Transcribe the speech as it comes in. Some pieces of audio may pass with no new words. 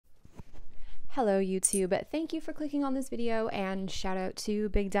Hello YouTube, thank you for clicking on this video and shout out to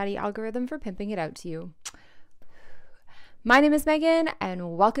Big Daddy Algorithm for pimping it out to you. My name is Megan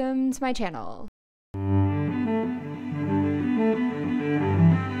and welcome to my channel.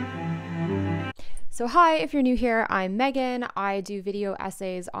 So hi, if you're new here, I'm Megan. I do video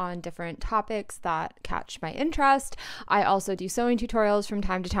essays on different topics that catch my interest. I also do sewing tutorials from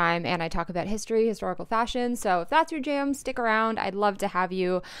time to time, and I talk about history, historical fashion. So if that's your jam, stick around. I'd love to have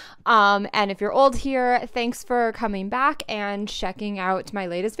you. And if you're old here, thanks for coming back and checking out my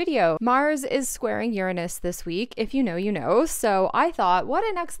latest video. Mars is squaring Uranus this week. If you know, you know. So I thought, what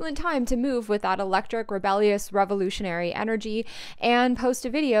an excellent time to move with that electric, rebellious, revolutionary energy and post a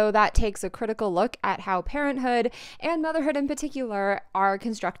video that takes a critical look at how parenthood and motherhood in particular are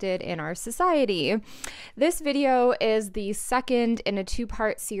constructed in our society. This video is the second in a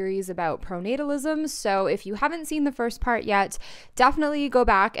two-part series about pronatalism, so if you haven't seen the first part yet, definitely go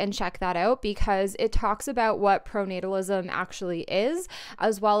back and check that out because it talks about what pronatalism actually is,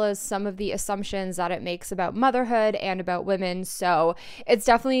 as well as some of the assumptions that it makes about motherhood and about women. So it's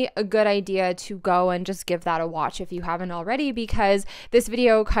definitely a good idea to go and just give that a watch if you haven't already, because this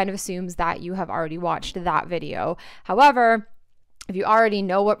video kind of assumes that you have already watched that video. However, if you already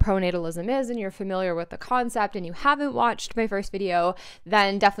know what pronatalism is and you're familiar with the concept and you haven't watched my first video,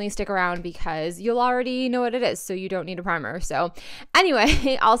 then definitely stick around because you'll already know what it is, so you don't need a primer. So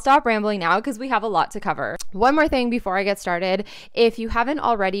anyway, I'll stop rambling now because we have a lot to cover. One more thing before I get started. If you haven't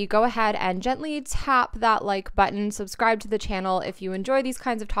already, go ahead and gently tap that like button, subscribe to the channel if you enjoy these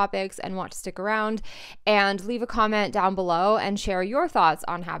kinds of topics and want to stick around, and leave a comment down below and share your thoughts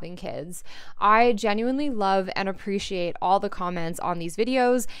on having kids. I genuinely love and appreciate all the comments on these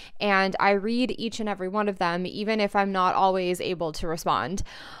videos, and I read each and every one of them, even if I'm not always able to respond.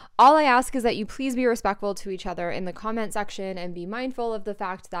 All I ask is that you please be respectful to each other in the comment section and be mindful of the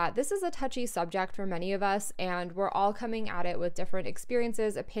fact that this is a touchy subject for many of us, and we're all coming at it with different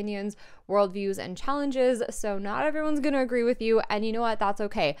experiences, opinions, worldviews, and challenges, so not everyone's going to agree with you, and you know what? That's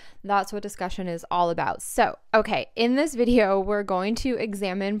okay. That's what discussion is all about. So, okay, in this video, we're going to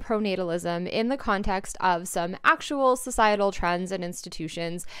examine pronatalism in the context of some actual societal trends and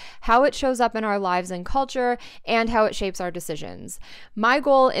institutions, how it shows up in our lives and culture, and how it shapes our decisions. My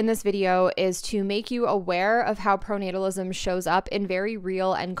goal in this video is to make you aware of how pronatalism shows up in very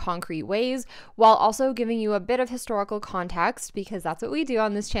real and concrete ways, while also giving you a bit of historical context, because that's what we do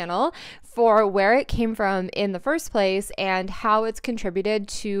on this channel, for where it came from in the first place and how it's contributed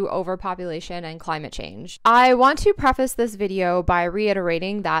to overpopulation and climate change. I want to preface this video by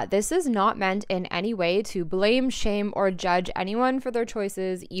reiterating that this is not meant in any way to blame, shame, or judge anyone for their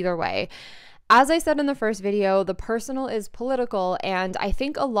choices either way. As I said in the first video, the personal is political, and I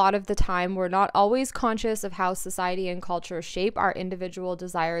think a lot of the time we're not always conscious of how society and culture shape our individual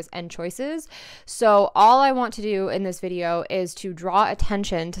desires and choices. So all I want to do in this video is to draw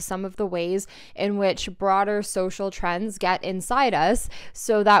attention to some of the ways in which broader social trends get inside us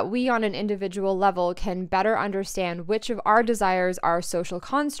so that we on an individual level can better understand which of our desires are social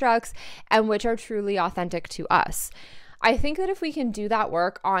constructs and which are truly authentic to us. I think that if we can do that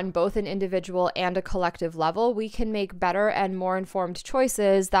work on both an individual and a collective level, we can make better and more informed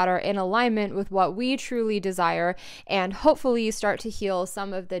choices that are in alignment with what we truly desire, and hopefully start to heal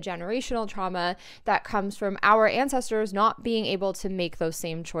some of the generational trauma that comes from our ancestors not being able to make those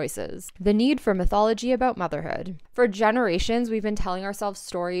same choices. The need for mythology about motherhood. For generations, we've been telling ourselves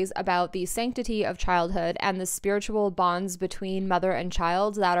stories about the sanctity of childhood and the spiritual bonds between mother and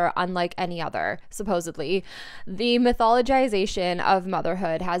child that are unlike any other, supposedly. The mythologization of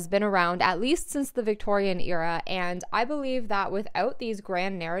motherhood has been around at least since the Victorian era, and I believe that without these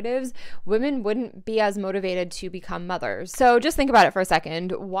grand narratives, women wouldn't be as motivated to become mothers. So just think about it for a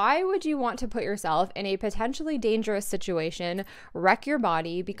second. Why would you want to put yourself in a potentially dangerous situation, wreck your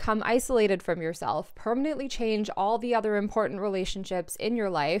body, become isolated from yourself, permanently change all the other important relationships in your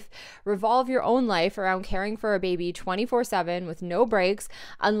life, revolve your own life around caring for a baby 24/7 with no breaks,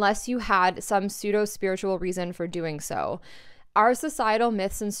 unless you had some pseudo-spiritual reason for doing so? Our societal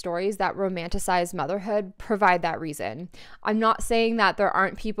myths and stories that romanticize motherhood provide that reason. I'm not saying that there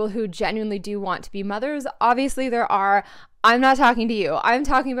aren't people who genuinely do want to be mothers. Obviously there are. I'm not talking to you. I'm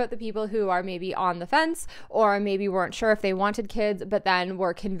talking about the people who are maybe on the fence or maybe weren't sure if they wanted kids, but then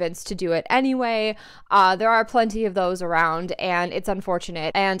were convinced to do it anyway. There are plenty of those around, and it's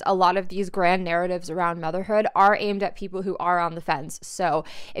unfortunate. And a lot of these grand narratives around motherhood are aimed at people who are on the fence. So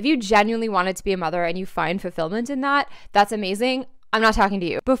if you genuinely wanted to be a mother and you find fulfillment in that, that's amazing. I'm not talking to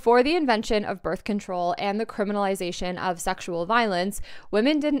you. Before the invention of birth control and the criminalization of sexual violence,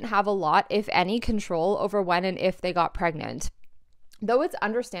 women didn't have a lot, if any, control over when and if they got pregnant. Though it's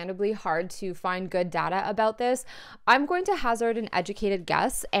understandably hard to find good data about this, I'm going to hazard an educated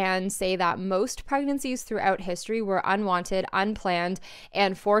guess and say that most pregnancies throughout history were unwanted, unplanned,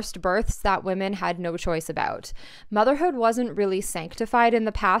 and forced births that women had no choice about. Motherhood wasn't really sanctified in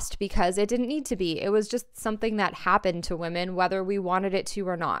the past because it didn't need to be. It was just something that happened to women, whether we wanted it to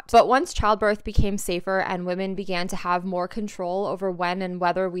or not. But once childbirth became safer and women began to have more control over when and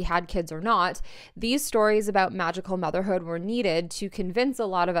whether we had kids or not, these stories about magical motherhood were needed to convince a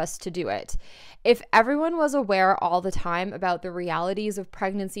lot of us to do it. If everyone was aware all the time about the realities of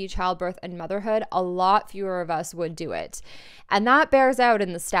pregnancy, childbirth, and motherhood, a lot fewer of us would do it. And that bears out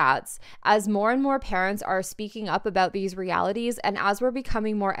in the stats. As more and more parents are speaking up about these realities, and as we're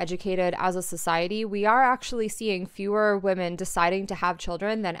becoming more educated as a society, we are actually seeing fewer women deciding to have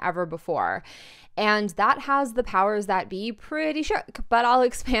children than ever before. And that has the powers that be pretty shook, but I'll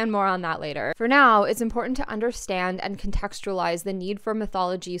expand more on that later. For now, it's important to understand and contextualize the need for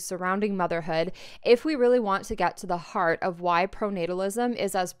mythology surrounding motherhood if we really want to get to the heart of why pronatalism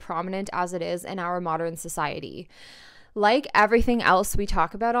is as prominent as it is in our modern society. Like everything else we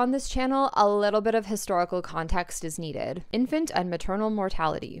talk about on this channel, a little bit of historical context is needed. Infant and maternal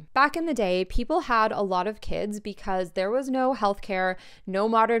mortality. Back in the day, people had a lot of kids because there was no healthcare, no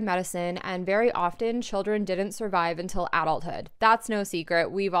modern medicine, and very often children didn't survive until adulthood. That's no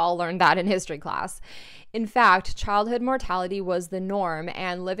secret. We've all learned that in history class. In fact, childhood mortality was the norm,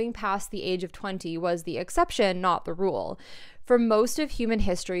 and living past the age of 20 was the exception, not the rule. For most of human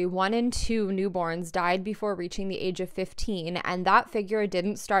history, 1 in 2 newborns died before reaching the age of 15, and that figure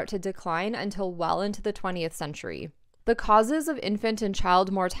didn't start to decline until well into the 20th century. The causes of infant and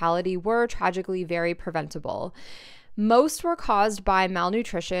child mortality were tragically very preventable. Most were caused by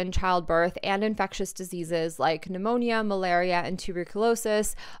malnutrition, childbirth, and infectious diseases like pneumonia, malaria, and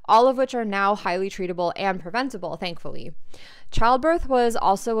tuberculosis, all of which are now highly treatable and preventable, thankfully. Childbirth was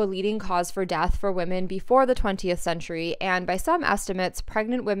also a leading cause for death for women before the 20th century, and by some estimates,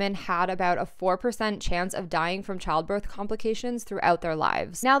 pregnant women had about a 4% chance of dying from childbirth complications throughout their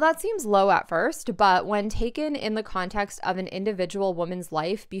lives. Now, that seems low at first, but when taken in the context of an individual woman's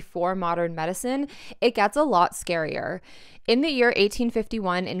life before modern medicine, it gets a lot scarier. In the year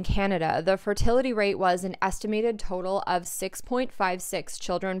 1851 in Canada, the fertility rate was an estimated total of 6.56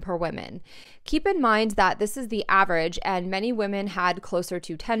 children per woman. Keep in mind that this is the average, and many women had closer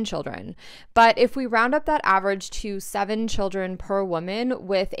to 10 children. But if we round up that average to 7 children per woman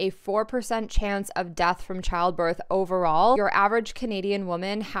with a 4% chance of death from childbirth overall, your average Canadian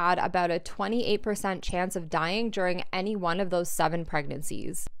woman had about a 28% chance of dying during any one of those 7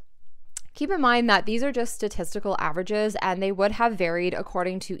 pregnancies. Keep in mind that these are just statistical averages, and they would have varied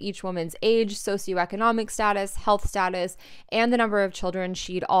according to each woman's age, socioeconomic status, health status, and the number of children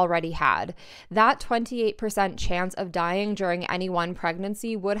she'd already had. That 28% chance of dying during any one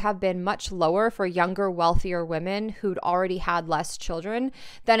pregnancy would have been much lower for younger, wealthier women who'd already had less children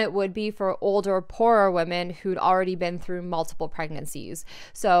than it would be for older, poorer women who'd already been through multiple pregnancies.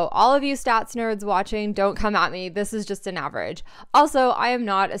 So all of you stats nerds watching, don't come at me. This is just an average. Also, I am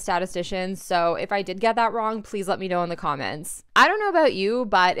not a statistician, so if I did get that wrong, please let me know in the comments. I don't know about you,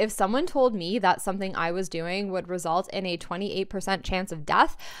 but if someone told me that something I was doing would result in a 28% chance of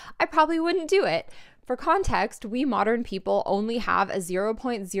death, I probably wouldn't do it. For context, we modern people only have a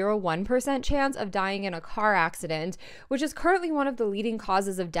 0.01% chance of dying in a car accident, which is currently one of the leading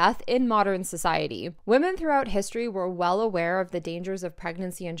causes of death in modern society. Women throughout history were well aware of the dangers of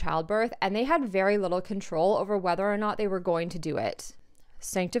pregnancy and childbirth, and they had very little control over whether or not they were going to do it.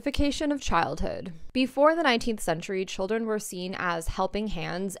 Sanctification of childhood. Before the 19th century, children were seen as helping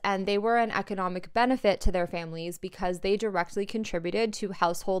hands, and they were an economic benefit to their families because they directly contributed to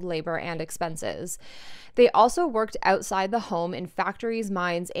household labor and expenses. They also worked outside the home in factories,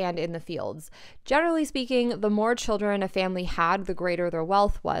 mines, and in the fields. Generally speaking, the more children a family had, the greater their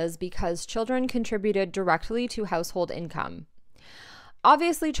wealth was because children contributed directly to household income.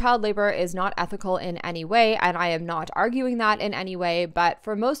 Obviously, child labor is not ethical in any way, and I am not arguing that in any way, but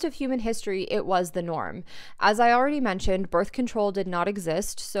for most of human history, it was the norm. As I already mentioned, birth control did not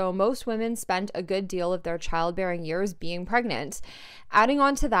exist, so most women spent a good deal of their childbearing years being pregnant. Adding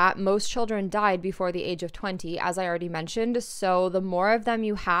on to that, most children died before the age of 20, as I already mentioned, so the more of them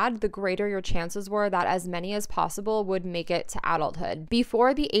you had, the greater your chances were that as many as possible would make it to adulthood.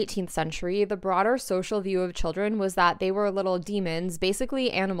 Before the 18th century, the broader social view of children was that they were little demons,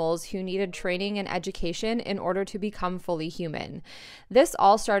 basically animals who needed training and education in order to become fully human. This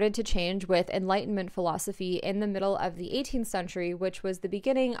all started to change with Enlightenment philosophy in the middle of the 18th century, which was the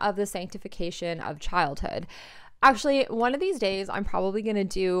beginning of the sanctification of childhood. Actually, one of these days, I'm probably going to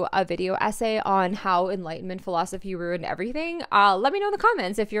do a video essay on how Enlightenment philosophy ruined everything. Let me know in the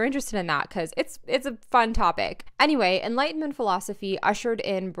comments if you're interested in that, because it's a fun topic. Anyway, Enlightenment philosophy ushered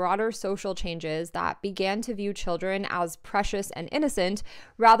in broader social changes that began to view children as precious and innocent,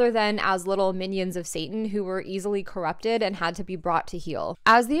 rather than as little minions of Satan who were easily corrupted and had to be brought to heel.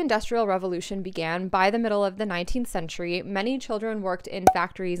 As the Industrial Revolution began by the middle of the 19th century, many children worked in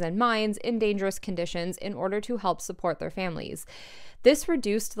factories and mines in dangerous conditions in order to help support their families. This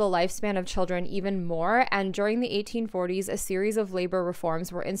reduced the lifespan of children even more, and during the 1840s, a series of labor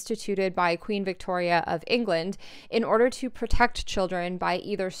reforms were instituted by Queen Victoria of England in order to protect children by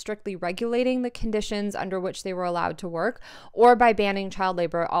either strictly regulating the conditions under which they were allowed to work or by banning child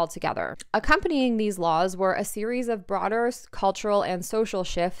labor altogether. Accompanying these laws were a series of broader cultural and social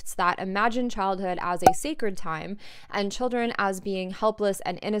shifts that imagined childhood as a sacred time and children as being helpless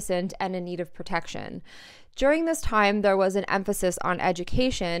and innocent and in need of protection. During this time, there was an emphasis on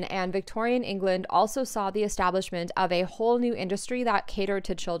education, and Victorian England also saw the establishment of a whole new industry that catered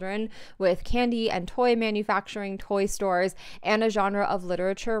to children, with candy and toy manufacturing, toy stores, and a genre of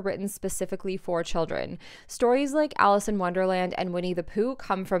literature written specifically for children. Stories like Alice in Wonderland and Winnie the Pooh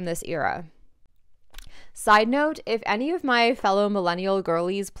come from this era. Side note, if any of my fellow millennial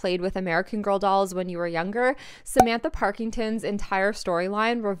girlies played with American Girl dolls when you were younger, Samantha Parkington's entire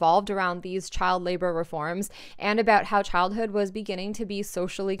storyline revolved around these child labor reforms and about how childhood was beginning to be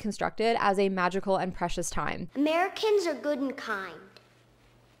socially constructed as a magical and precious time. Americans are good and kind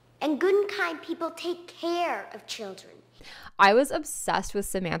people take care of children. I was obsessed with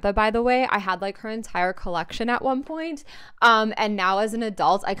Samantha, by the way. I had like her entire collection at one point. And now as an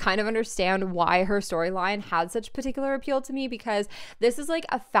adult, I kind of understand why her storyline had such particular appeal to me, because this is like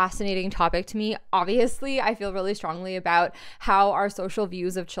a fascinating topic to me. Obviously, I feel really strongly about how our social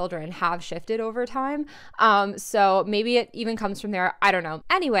views of children have shifted over time. So maybe it even comes from there. I don't know.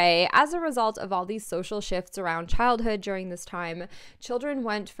 Anyway, as a result of all these social shifts around childhood during this time, children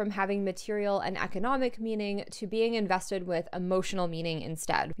went from having material and economic meaning to being invested with emotional meaning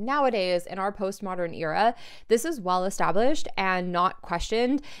instead. Nowadays, in our postmodern era, this is well established and not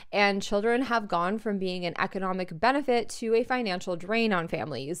questioned, and children have gone from being an economic benefit to a financial drain on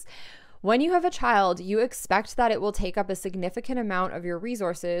families. When you have a child, you expect that it will take up a significant amount of your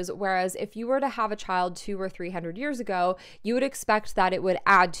resources, whereas if you were to have a child 200 or 300 years ago, you would expect that it would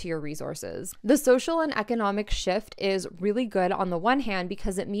add to your resources. The social and economic shift is really good on the one hand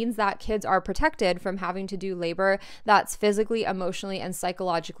because it means that kids are protected from having to do labor that's physically, emotionally, and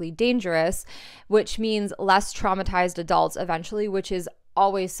psychologically dangerous, which means less traumatized adults eventually, which is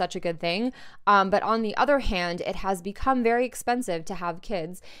always such a good thing. But on the other hand, it has become very expensive to have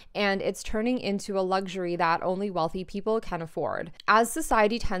kids, and it's turning into a luxury that only wealthy people can afford, as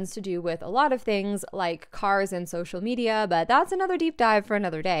society tends to do with a lot of things like cars and social media, but that's another deep dive for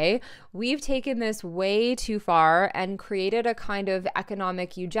another day. We've taken this way too far and created a kind of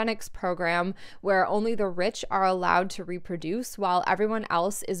economic eugenics program where only the rich are allowed to reproduce while everyone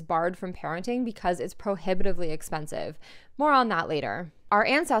else is barred from parenting because it's prohibitively expensive. More on that later. Our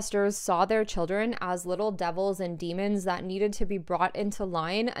ancestors saw their children as little devils and demons that needed to be brought into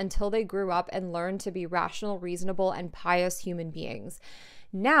line until they grew up and learned to be rational, reasonable, and pious human beings.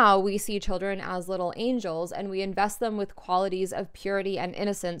 Now we see children as little angels, and we invest them with qualities of purity and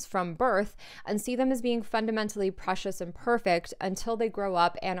innocence from birth and see them as being fundamentally precious and perfect until they grow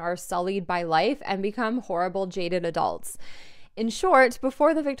up and are sullied by life and become horrible, jaded adults. In short,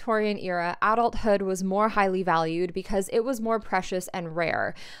 before the Victorian era, adulthood was more highly valued because it was more precious and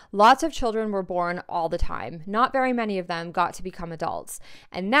rare. Lots of children were born all the time. Not very many of them got to become adults.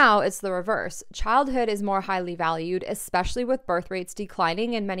 And now it's the reverse. Childhood is more highly valued, especially with birth rates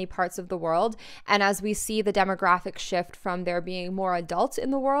declining in many parts of the world, and as we see the demographic shift from there being more adults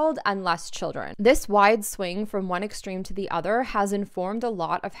in the world and less children. This wide swing from one extreme to the other has informed a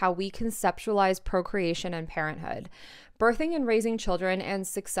lot of how we conceptualize procreation and parenthood. Birthing and raising children and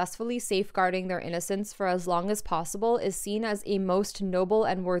successfully safeguarding their innocence for as long as possible is seen as a most noble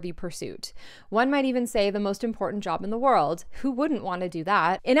and worthy pursuit. One might even say the most important job in the world. Who wouldn't want to do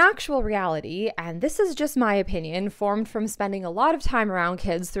that? In actual reality, and this is just my opinion, formed from spending a lot of time around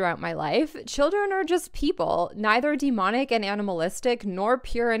kids throughout my life, children are just people, neither demonic and animalistic nor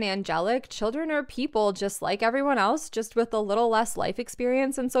pure and angelic. Children are people just like everyone else, just with a little less life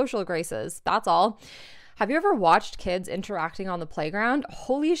experience and social graces. That's all. Have you ever watched kids interacting on the playground?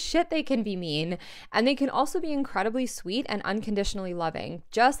 Holy shit, they can be mean. And they can also be incredibly sweet and unconditionally loving.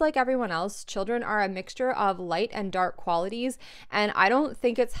 Just like everyone else, children are a mixture of light and dark qualities, and I don't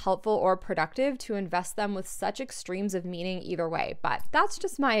think it's helpful or productive to invest them with such extremes of meaning either way, but that's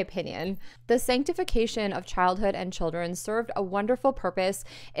just my opinion. The sanctification of childhood and children served a wonderful purpose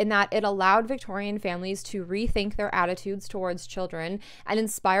in that it allowed Victorian families to rethink their attitudes towards children and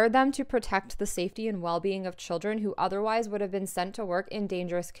inspired them to protect the safety and well-being of children who otherwise would have been sent to work in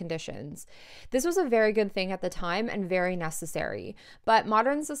dangerous conditions. This was a very good thing at the time and very necessary, but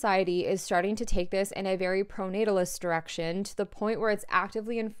modern society is starting to take this in a very pronatalist direction to the point where it's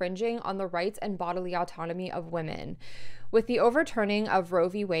actively infringing on the rights and bodily autonomy of women. With the overturning of Roe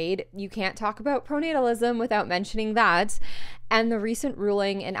v. Wade, you can't talk about pronatalism without mentioning that, and the recent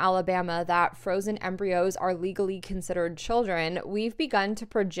ruling in Alabama that frozen embryos are legally considered children, we've begun to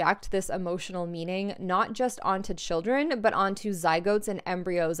project this emotional meaning not just onto children, but onto zygotes and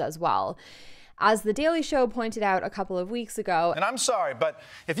embryos as well. As The Daily Show pointed out a couple of weeks ago, and I'm sorry, but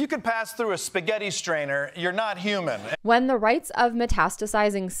if you could pass through a spaghetti strainer, you're not human. When the rights of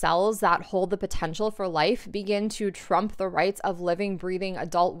metastasizing cells that hold the potential for life begin to trump the rights of living, breathing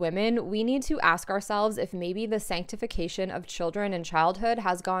adult women, we need to ask ourselves if maybe the sanctification of children and childhood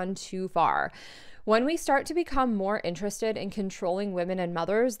has gone too far. When we start to become more interested in controlling women and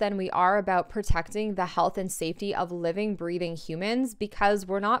mothers than we are about protecting the health and safety of living, breathing humans, because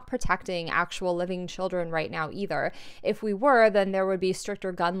we're not protecting actual living children right now either. If we were, then there would be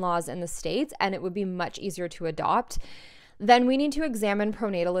stricter gun laws in the states and it would be much easier to adopt. Then we need to examine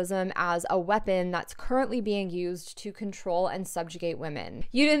pronatalism as a weapon that's currently being used to control and subjugate women.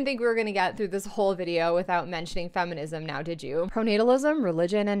 You didn't think we were going to get through this whole video without mentioning feminism now, did you? Pronatalism,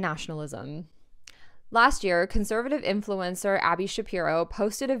 religion, and nationalism. Last year, conservative influencer Abby Shapiro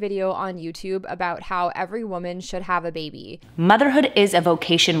posted a video on YouTube about how every woman should have a baby. Motherhood is a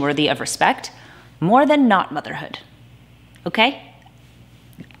vocation worthy of respect, more than not motherhood. Okay?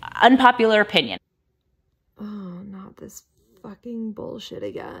 Unpopular opinion. Oh, not this fucking bullshit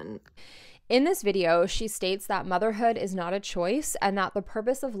again. In this video, she states that motherhood is not a choice and that the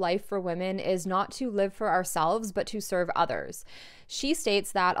purpose of life for women is not to live for ourselves, but to serve others. She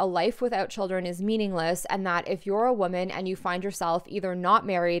states that a life without children is meaningless and that if you're a woman and you find yourself either not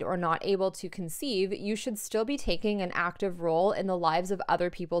married or not able to conceive, you should still be taking an active role in the lives of other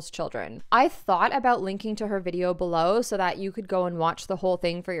people's children. I thought about linking to her video below so that you could go and watch the whole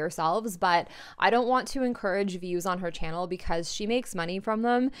thing for yourselves, but I don't want to encourage views on her channel because she makes money from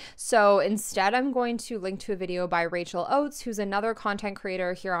them. So instead, I'm going to link to a video by Rachel Oates, who's another content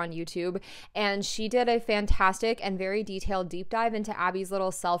creator here on YouTube, and she did a fantastic and very detailed deep dive into Abby's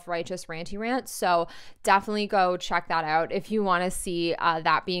little self-righteous ranty rant. So definitely go check that out if you want to see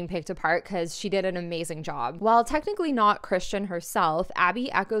that being picked apart, because she did an amazing job. While technically not Christian herself,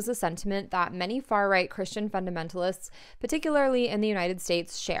 Abby echoes the sentiment that many far-right Christian fundamentalists, particularly in the United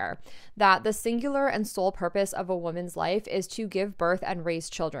States, share, that the singular and sole purpose of a woman's life is to give birth and raise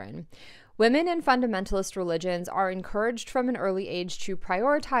children. Women in fundamentalist religions are encouraged from an early age to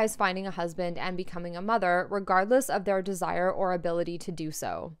prioritize finding a husband and becoming a mother, regardless of their desire or ability to do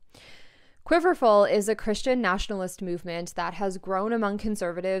so. Quiverful is a Christian nationalist movement that has grown among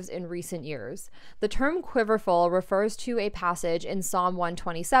conservatives in recent years. The term quiverful refers to a passage in Psalm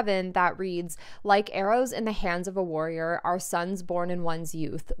 127 that reads, "Like arrows in the hands of a warrior are sons born in one's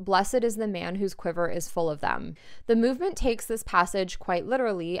youth. Blessed is the man whose quiver is full of them." The movement takes this passage quite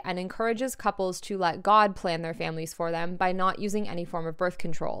literally and encourages couples to let God plan their families for them by not using any form of birth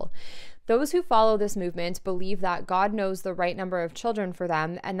control. Those who follow this movement believe that God knows the right number of children for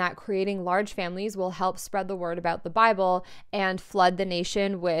them and that creating large families will help spread the word about the Bible and flood the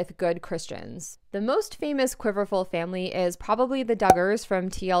nation with good Christians. The most famous quiverful family is probably the Duggars from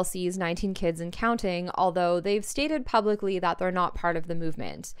TLC's 19 Kids and Counting, although they've stated publicly that they're not part of the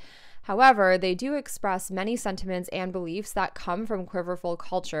movement. However, they do express many sentiments and beliefs that come from quiverful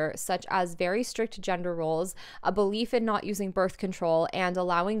culture, such as very strict gender roles, a belief in not using birth control, and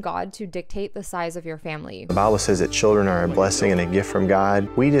allowing God to dictate the size of your family. The Bible says that children are a blessing and a gift from God.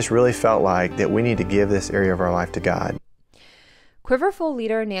 We just really felt like that we need to give this area of our life to God. Quiverful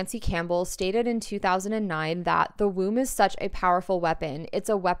leader Nancy Campbell stated in 2009 that the womb is such a powerful weapon. It's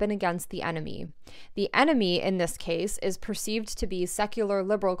a weapon against the enemy. The enemy, in this case, is perceived to be secular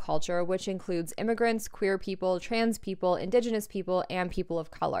liberal culture, which includes immigrants, queer people, trans people, indigenous people, and people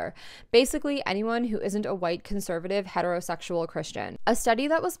of color. Basically, anyone who isn't a white, conservative, heterosexual Christian. A study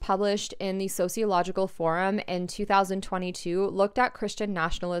that was published in the Sociological Forum in 2022 looked at Christian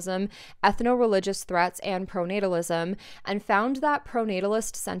nationalism, ethno-religious threats, and pronatalism, and found that that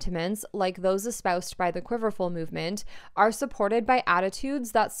pronatalist sentiments, like those espoused by the Quiverful movement, are supported by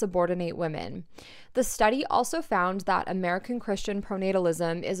attitudes that subordinate women. The study also found that American Christian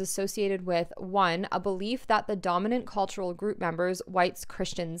pronatalism is associated with 1. A belief that the dominant cultural group members, whites,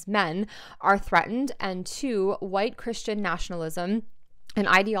 Christians, men, are threatened, and 2. White Christian nationalism, an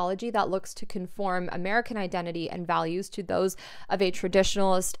ideology that looks to conform American identity and values to those of a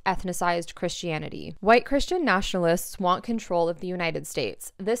traditionalist, ethnicized Christianity. White Christian nationalists want control of the United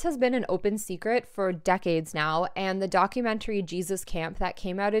States. This has been an open secret for decades now, and the documentary Jesus Camp that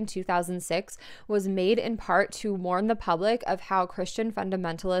came out in 2006 was made in part to warn the public of how Christian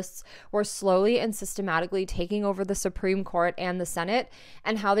fundamentalists were slowly and systematically taking over the Supreme Court and the Senate,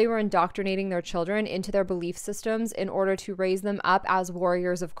 and how they were indoctrinating their children into their belief systems in order to raise them up as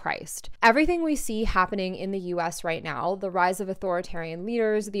warriors of Christ. Everything we see happening in the US right now, the rise of authoritarian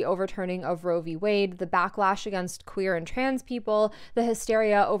leaders, the overturning of Roe v. Wade, the backlash against queer and trans people, the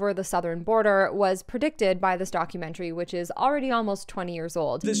hysteria over the southern border, was predicted by this documentary, which is already almost 20 years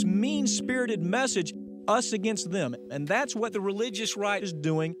old. This mean-spirited message, us against them, and that's what the religious right is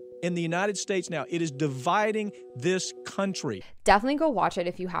doing in the United States now. It is dividing this country. Definitely go watch it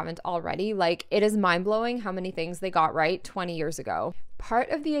if you haven't already. Like, it is mind-blowing how many things they got right 20 years ago.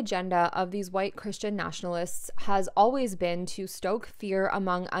 Part of the agenda of these white Christian nationalists has always been to stoke fear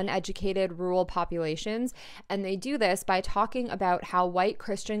among uneducated rural populations, and they do this by talking about how white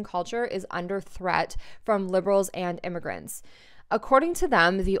Christian culture is under threat from liberals and immigrants. According to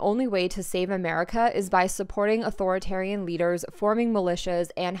them, the only way to save America is by supporting authoritarian leaders, forming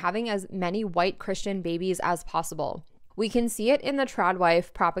militias, and having as many white Christian babies as possible. We can see it in the trad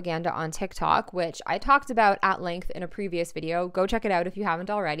wife propaganda on TikTok, which I talked about at length in a previous video. Go check it out if you haven't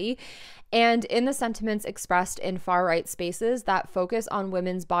already. And in the sentiments expressed in far-right spaces that focus on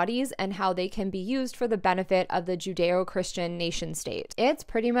women's bodies and how they can be used for the benefit of the Judeo-Christian nation state. It's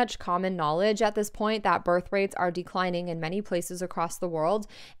pretty much common knowledge at this point that birth rates are declining in many places across the world,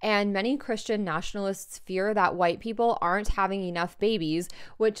 and many Christian nationalists fear that white people aren't having enough babies,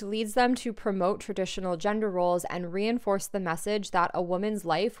 which leads them to promote traditional gender roles and reinforce the message that a woman's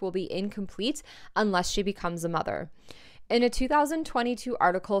life will be incomplete unless she becomes a mother. In a 2022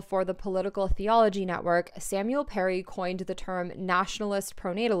 article for the Political Theology Network, Samuel Perry coined the term nationalist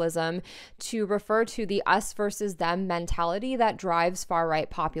pronatalism to refer to the us versus them mentality that drives far-right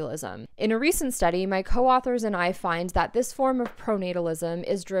populism. In a recent study, my co-authors and I find that this form of pronatalism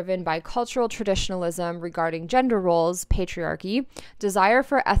is driven by cultural traditionalism regarding gender roles, patriarchy, desire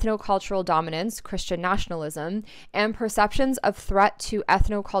for ethnocultural dominance, Christian nationalism, and perceptions of threat to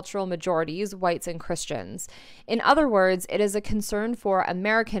ethnocultural majorities, whites and Christians. In other words, it is a concern for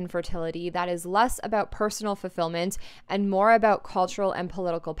American fertility that is less about personal fulfillment and more about cultural and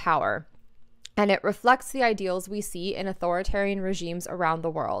political power. And it reflects the ideals we see in authoritarian regimes around the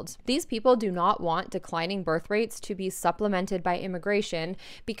world. These people do not want declining birth rates to be supplemented by immigration,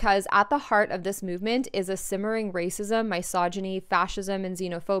 because at the heart of this movement is a simmering racism, misogyny, fascism, and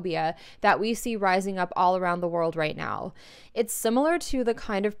xenophobia that we see rising up all around the world right now. It's similar to the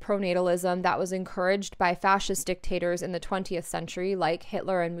kind of pronatalism that was encouraged by fascist dictators in the 20th century, like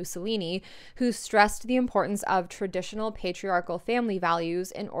Hitler and Mussolini, who stressed the importance of traditional patriarchal family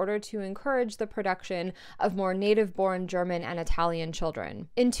values in order to encourage the production of more native-born German and Italian children.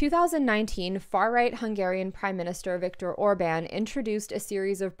 In 2019, far-right Hungarian Prime Minister Viktor Orbán introduced a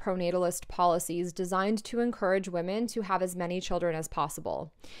series of pronatalist policies designed to encourage women to have as many children as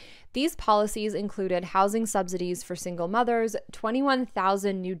possible. These policies included housing subsidies for single mothers,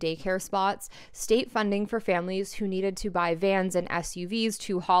 21,000 new daycare spots, state funding for families who needed to buy vans and SUVs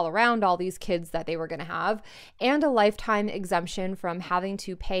to haul around all these kids that they were going to have, and a lifetime exemption from having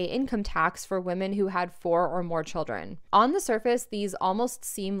to pay income tax for women who had 4 or more children. On the surface, these almost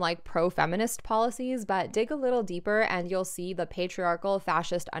seem like pro-feminist policies, but dig a little deeper and you'll see the patriarchal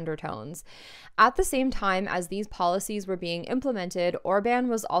fascist undertones. At the same time as these policies were being implemented, Orbán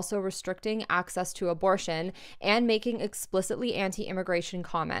was also restricting access to abortion and making explicitly anti-immigration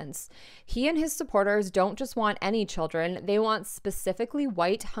comments. He and his supporters don't just want any children, they want specifically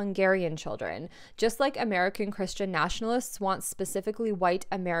white Hungarian children, just like American Christian nationalists want specifically white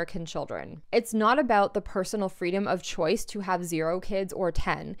American children. It's not about the personal freedom of choice to have 0 kids or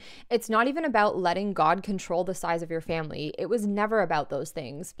 10. It's not even about letting God control the size of your family. It was never about those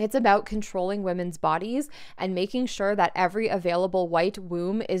things. It's about controlling women's bodies and making sure that every available white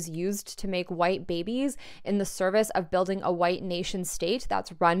womb is used to make white babies in the service of building a white nation state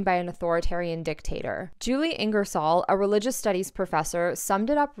that's run by an authoritarian dictator. Julie Ingersoll, a religious studies professor, summed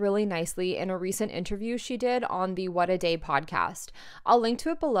it up really nicely in a recent interview she did on the What a Day podcast. I'll link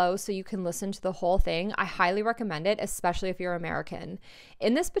to it below so you can listen to the whole thing. I highly recommend it, especially if you're American.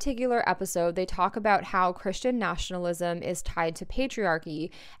 In this particular episode, they talk about how Christian nationalism is tied to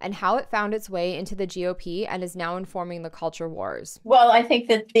patriarchy and how it found its way into the GOP and is now informing the culture wars. Well, I think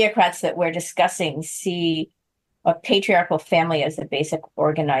the theocrats that we're discussing see a patriarchal family as the basic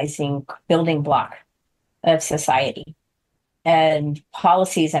organizing building block of society, and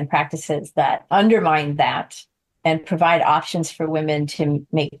policies and practices that undermine that and provide options for women to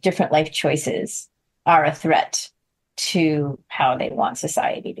make different life choices are a threat to how they want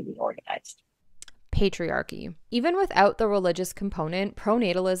society to be organized. Patriarchy. Even without the religious component,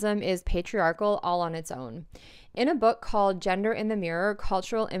 pronatalism is patriarchal all on its own. In a book called Gender in the Mirror,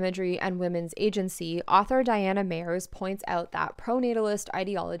 Cultural Imagery and Women's Agency, author Diana Mayers points out that pronatalist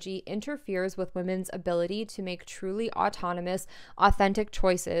ideology interferes with women's ability to make truly autonomous, authentic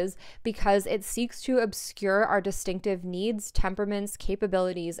choices because it seeks to obscure our distinctive needs, temperaments,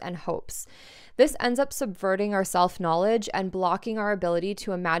 capabilities, and hopes. This ends up subverting our self-knowledge and blocking our ability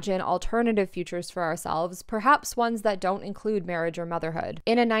to imagine alternative futures for ourselves, perhaps ones that don't include marriage or motherhood.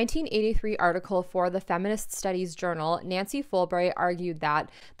 In a 1983 article for the Feminist Studies Journal, Nancy Fulbright argued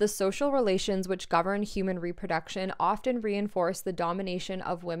that the social relations which govern human reproduction often reinforce the domination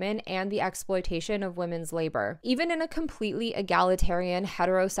of women and the exploitation of women's labor. Even in a completely egalitarian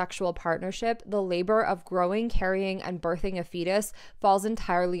heterosexual partnership, the labor of growing, carrying, and birthing a fetus falls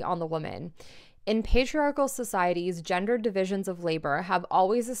entirely on the woman. In patriarchal societies, gendered divisions of labor have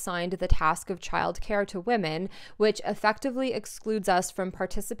always assigned the task of childcare to women, which effectively excludes us from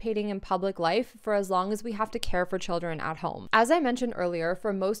participating in public life for as long as we have to care for children at home. As I mentioned earlier,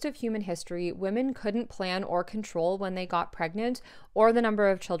 for most of human history, women couldn't plan or control when they got pregnant or the number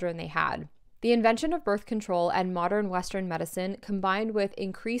of children they had. The invention of birth control and modern Western medicine, combined with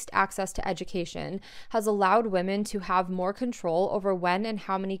increased access to education, has allowed women to have more control over when and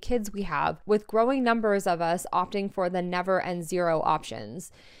how many kids we have, with growing numbers of us opting for the never and zero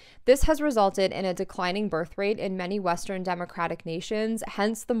options. This has resulted in a declining birth rate in many Western democratic nations,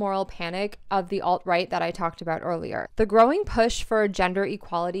 hence the moral panic of the alt-right that I talked about earlier. The growing push for gender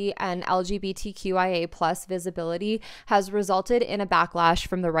equality and LGBTQIA+ visibility has resulted in a backlash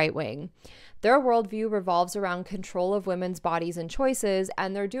from the right wing. Their worldview revolves around control of women's bodies and choices,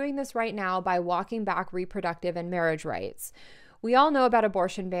 and they're doing this right now by walking back reproductive and marriage rights. We all know about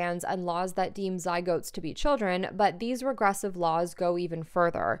abortion bans and laws that deem zygotes to be children, but these regressive laws go even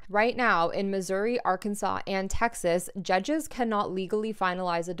further. Right now, in Missouri, Arkansas, and Texas, judges cannot legally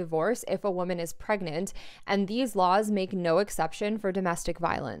finalize a divorce if a woman is pregnant, and these laws make no exception for domestic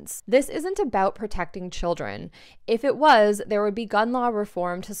violence. This isn't about protecting children. If it was, there would be gun law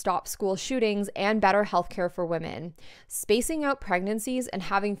reform to stop school shootings and better healthcare for women. Spacing out pregnancies and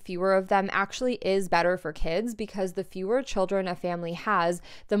having fewer of them actually is better for kids because the fewer children a family has,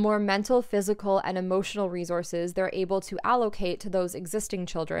 the more mental, physical, and emotional resources they're able to allocate to those existing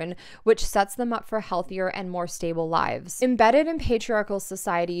children, which sets them up for healthier and more stable lives. Embedded in patriarchal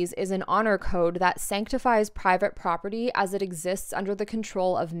societies is an honor code that sanctifies private property as it exists under the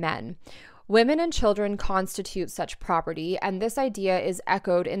control of men. Women and children constitute such property, and this idea is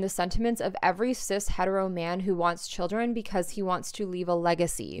echoed in the sentiments of every cis hetero man who wants children because he wants to leave a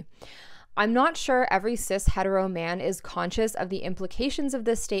legacy. I'm not sure every cis hetero man is conscious of the implications of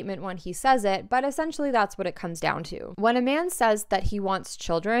this statement when he says it, but essentially that's what it comes down to. When a man says that he wants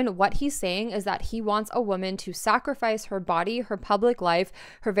children, what he's saying is that he wants a woman to sacrifice her body, her public life,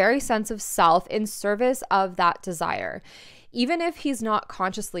 her very sense of self in service of that desire. Even if he's not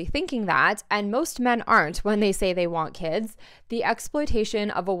consciously thinking that, and most men aren't when they say they want kids, the exploitation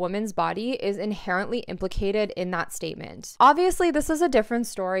of a woman's body is inherently implicated in that statement. Obviously, this is a different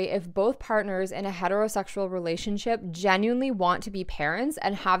story if both partners in a heterosexual relationship genuinely want to be parents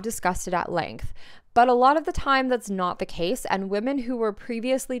and have discussed it at length. But a lot of the time that's not the case, and women who were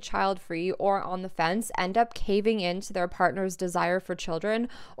previously child-free or on the fence end up caving into their partner's desire for children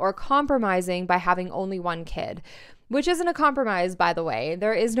or compromising by having only one kid. Which isn't a compromise, by the way.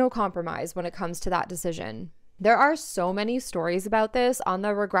 There is no compromise when it comes to that decision. There are so many stories about this on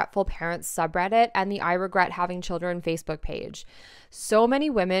the Regretful Parents subreddit and the I Regret Having Children Facebook page. So many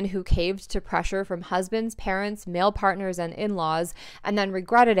women who caved to pressure from husbands, parents, male partners, and in-laws, and then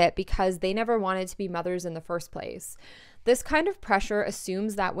regretted it because they never wanted to be mothers in the first place. This kind of pressure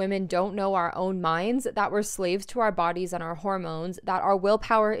assumes that women don't know our own minds, that we're slaves to our bodies and our hormones, that our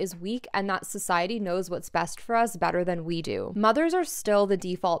willpower is weak, and that society knows what's best for us better than we do. Mothers are still the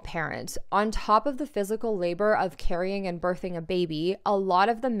default parent. On top of the physical labor of carrying and birthing a baby, a lot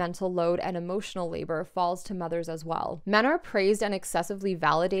of the mental load and emotional labor falls to mothers as well. Men are praised and excessively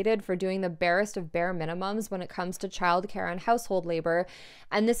validated for doing the barest of bare minimums when it comes to childcare and household labor,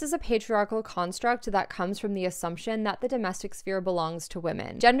 and this is a patriarchal construct that comes from the assumption that the domestic sphere belongs to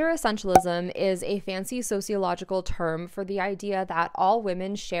women. Gender essentialism is a fancy sociological term for the idea that all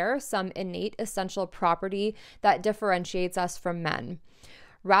women share some innate essential property that differentiates us from men.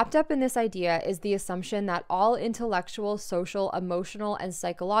 Wrapped up in this idea is the assumption that all intellectual, social, emotional, and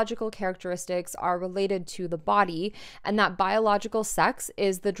psychological characteristics are related to the body, and that biological sex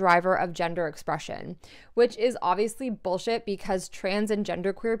is the driver of gender expression, which is obviously bullshit because trans and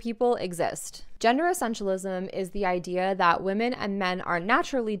genderqueer people exist. Gender essentialism is the idea that women and men are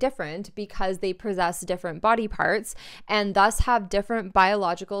naturally different because they possess different body parts and thus have different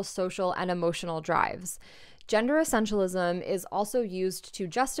biological, social, and emotional drives. Gender essentialism is also used to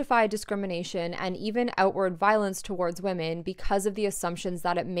justify discrimination and even outward violence towards women because of the assumptions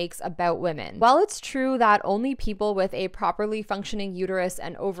that it makes about women. While it's true that only people with a properly functioning uterus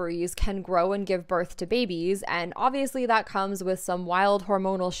and ovaries can grow and give birth to babies, and obviously that comes with some wild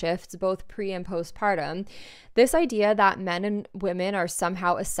hormonal shifts both pre- and postpartum, this idea that men and women are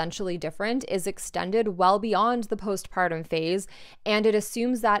somehow essentially different is extended well beyond the postpartum phase, and it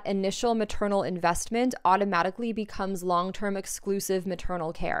assumes that initial maternal investment automatically becomes long-term exclusive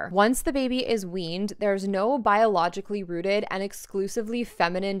maternal care. Once the baby is weaned, there's no biologically rooted and exclusively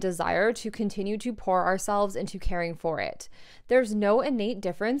feminine desire to continue to pour ourselves into caring for it. There's no innate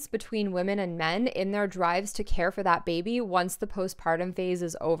difference between women and men in their drives to care for that baby once the postpartum phase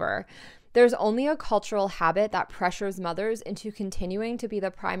is over. There's only a cultural habit that pressures mothers into continuing to be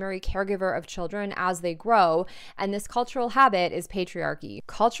the primary caregiver of children as they grow, and this cultural habit is patriarchy.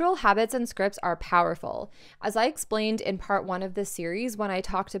 Cultural habits and scripts are powerful. As I explained in part 1 of this series when I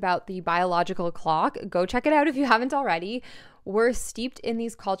talked about the biological clock, go check it out if you haven't already. We're steeped in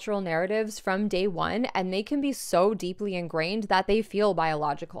these cultural narratives from day one, and they can be so deeply ingrained that they feel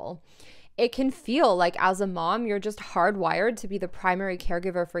biological. It can feel like as a mom, you're just hardwired to be the primary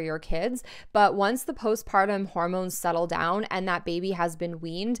caregiver for your kids. But once the postpartum hormones settle down and that baby has been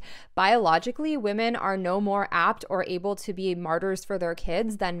weaned, biologically, women are no more apt or able to be martyrs for their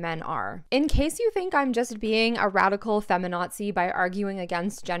kids than men are. In case you think I'm just being a radical feminazi by arguing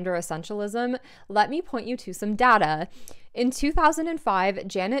against gender essentialism, let me point you to some data. In 2005,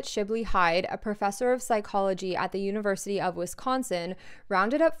 Janet Shibley Hyde, a professor of psychology at the University of Wisconsin,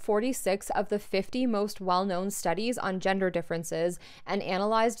 rounded up 46 of the 50 most well-known studies on gender differences and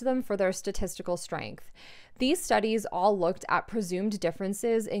analyzed them for their statistical strength. These studies all looked at presumed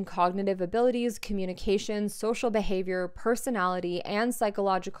differences in cognitive abilities, communication, social behavior, personality, and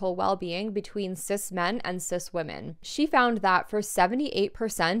psychological well-being between cis men and cis women. She found that for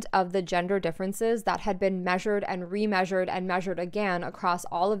 78% of the gender differences that had been measured and remeasured and measured again across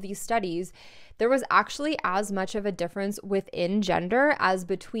all of these studies, there was actually as much of a difference within gender as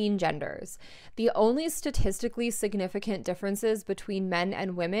between genders. The only statistically significant differences between men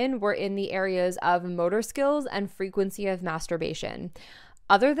and women were in the areas of motor skills and frequency of masturbation.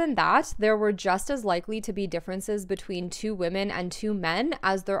 Other than that, there were just as likely to be differences between 2 women and 2 men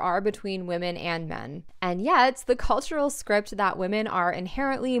as there are between women and men. And yet, the cultural script that women are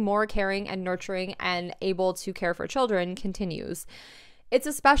inherently more caring and nurturing and able to care for children continues. It's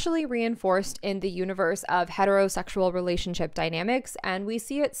especially reinforced in the universe of heterosexual relationship dynamics, and we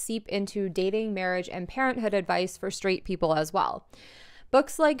see it seep into dating, marriage, and parenthood advice for straight people as well.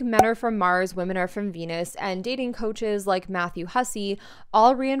 Books like Men Are From Mars, Women Are From Venus, and dating coaches like Matthew Hussey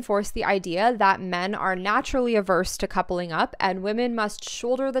all reinforce the idea that men are naturally averse to coupling up and women must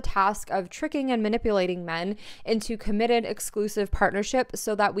shoulder the task of tricking and manipulating men into committed, exclusive partnership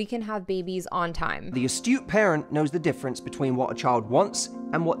so that we can have babies on time. The astute parent knows the difference between what a child wants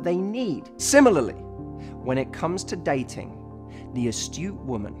and what they need. Similarly, when it comes to dating, the astute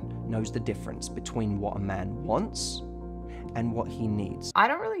woman knows the difference between what a man wants and what he needs. I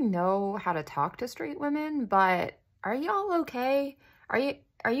don't really know how to talk to straight women, but are y'all okay?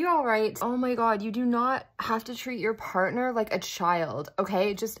 Are you all right? Oh my God, you do not have to treat your partner like a child,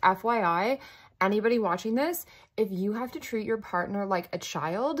 okay? Just FYI, anybody watching this, if you have to treat your partner like a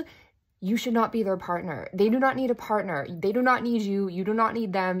child, you should not be their partner. They do not need a partner. They do not need you. You do not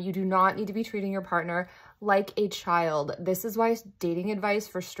need them. You do not need to be treating your partner like a child. This is why dating advice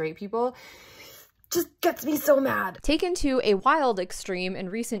for straight people just gets me so mad. Taken to a wild extreme in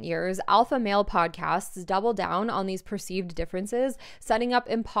recent years, alpha male podcasts double down on these perceived differences, setting up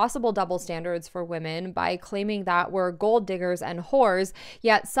impossible double standards for women by claiming that we're gold diggers and whores,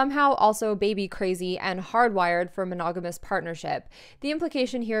 yet somehow also baby crazy and hardwired for monogamous partnership. The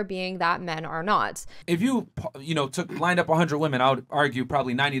implication here being that men are not. If you lined up 100 women, I would argue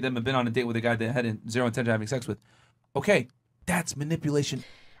probably 90 of them have been on a date with a guy that had zero intention of having sex with. Okay, that's manipulation.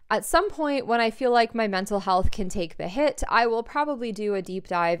 At some point, when I feel like my mental health can take the hit, I will probably do a deep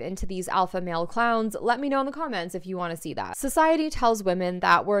dive into these alpha male clowns. Let me know in the comments if you want to see that. Society tells women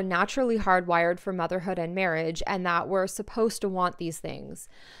that we're naturally hardwired for motherhood and marriage, and that we're supposed to want these things.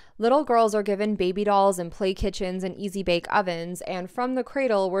 Little girls are given baby dolls and play kitchens and easy bake ovens, and from the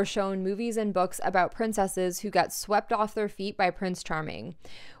cradle we're shown movies and books about princesses who get swept off their feet by Prince Charming.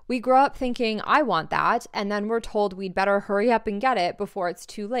 We grow up thinking, I want that, and then we're told we'd better hurry up and get it before it's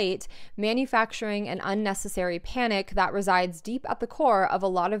too late, manufacturing an unnecessary panic that resides deep at the core of a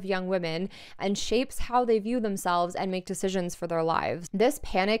lot of young women and shapes how they view themselves and make decisions for their lives. This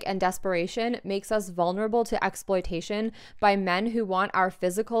panic and desperation makes us vulnerable to exploitation by men who want our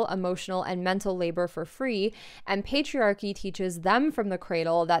physical, emotional, and mental labor for free, and patriarchy teaches them from the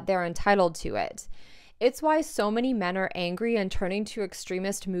cradle that they're entitled to it. It's why so many men are angry and turning to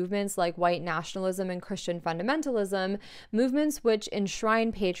extremist movements like white nationalism and Christian fundamentalism, movements which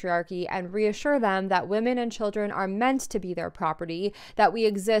enshrine patriarchy and reassure them that women and children are meant to be their property, that we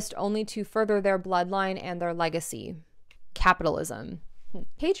exist only to further their bloodline and their legacy. Capitalism.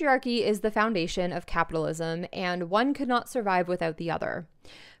 Patriarchy is the foundation of capitalism, and one could not survive without the other.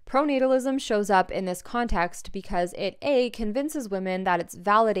 Pronatalism shows up in this context because it A, convinces women that it's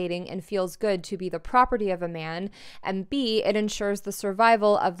validating and feels good to be the property of a man, and B, it ensures the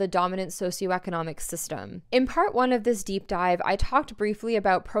survival of the dominant socioeconomic system. In part 1 of this deep dive, I talked briefly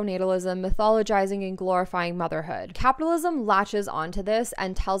about pronatalism mythologizing and glorifying motherhood. Capitalism latches onto this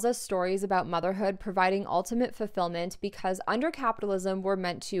and tells us stories about motherhood providing ultimate fulfillment because under capitalism, we're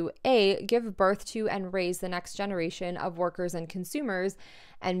meant to A, give birth to and raise the next generation of workers and consumers,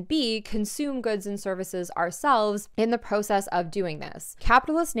 and B, consume goods and services ourselves in the process of doing this.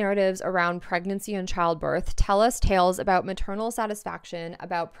 Capitalist narratives around pregnancy and childbirth tell us tales about maternal satisfaction,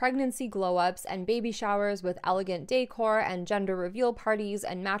 about pregnancy glow-ups and baby showers with elegant decor and gender reveal parties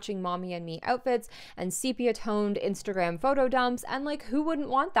and matching mommy and me outfits and sepia-toned Instagram photo dumps, and like, who wouldn't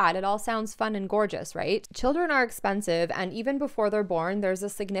want that? It all sounds fun and gorgeous, right? Children are expensive, and even before they're born, there's a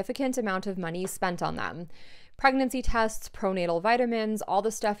significant amount of money spent on them. Pregnancy tests, pronatal vitamins, all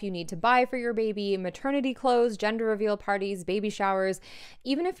the stuff you need to buy for your baby, maternity clothes, gender reveal parties, baby showers.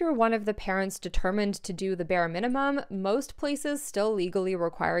 Even if you're one of the parents determined to do the bare minimum, most places still legally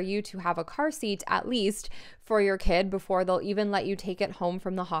require you to have a car seat at least for your kid before they'll even let you take it home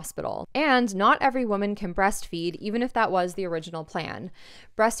from the hospital. And not every woman can breastfeed, even if that was the original plan.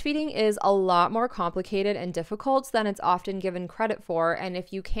 Breastfeeding is a lot more complicated and difficult than it's often given credit for, and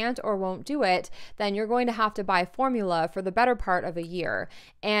if you can't or won't do it, then you're going to have to buy formula for the better part of a year.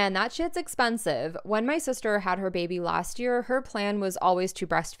 And that shit's expensive. When my sister had her baby last year, her plan was always to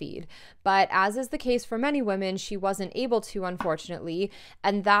breastfeed. But as is the case for many women, she wasn't able to, unfortunately,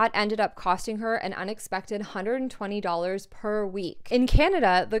 and that ended up costing her an unexpected $120 per week. In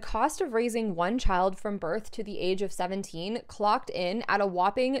Canada, the cost of raising one child from birth to the age of 17 clocked in at a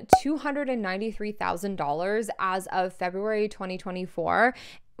whopping $293,000 as of February 2024,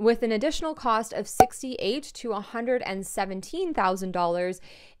 with an additional cost of $68,000 to $117,000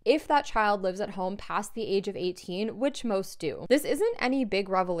 if that child lives at home past the age of 18, which most do. This isn't any big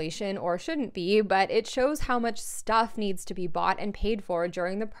revelation, or shouldn't be, but it shows how much stuff needs to be bought and paid for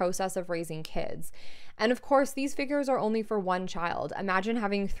during the process of raising kids. And of course, these figures are only for one child. Imagine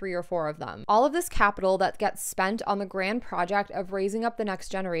having 3 or 4 of them. All of this capital that gets spent on the grand project of raising up the next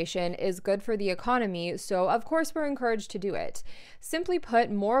generation is good for the economy, so of course we're encouraged to do it. Simply put,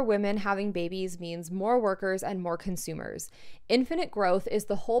 more women having babies means more workers and more consumers. Infinite growth is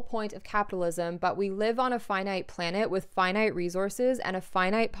the whole point of capitalism, but we live on a finite planet with finite resources and a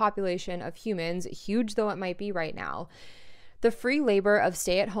finite population of humans, huge though it might be right now. The free labor of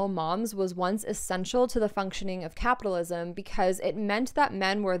stay-at-home moms was once essential to the functioning of capitalism because it meant that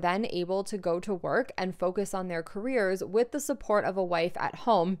men were then able to go to work and focus on their careers with the support of a wife at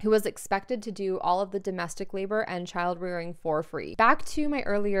home who was expected to do all of the domestic labor and child rearing for free. Back to my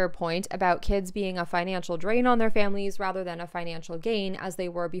earlier point about kids being a financial drain on their families rather than a financial gain as they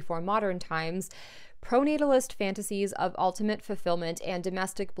were before modern times, pronatalist fantasies of ultimate fulfillment and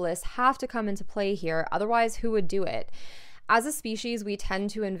domestic bliss have to come into play here, otherwise who would do it? As a species, we tend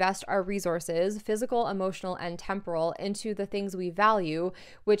to invest our resources, physical, emotional, and temporal, into the things we value,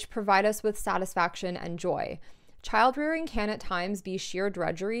 which provide us with satisfaction and joy. Child rearing can at times be sheer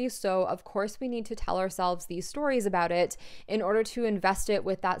drudgery, so of course we need to tell ourselves these stories about it in order to invest it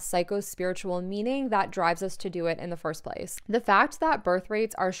with that psycho-spiritual meaning that drives us to do it in the first place. The fact that birth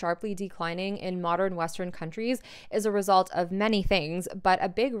rates are sharply declining in modern Western countries is a result of many things, but a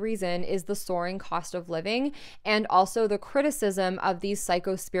big reason is the soaring cost of living and also the criticism of these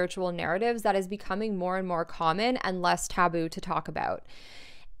psycho-spiritual narratives that is becoming more and more common and less taboo to talk about.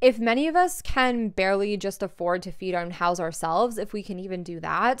 If many of us can barely just afford to feed and house ourselves, if we can even do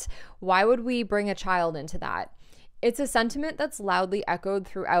that, why would we bring a child into that? It's a sentiment that's loudly echoed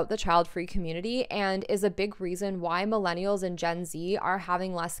throughout the child-free community and is a big reason why millennials and Gen Z are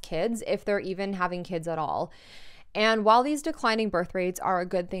having less kids, if they're even having kids at all. And while these declining birth rates are a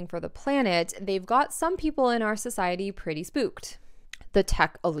good thing for the planet, they've got some people in our society pretty spooked. The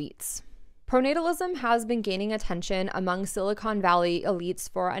tech elites. Pronatalism has been gaining attention among Silicon Valley elites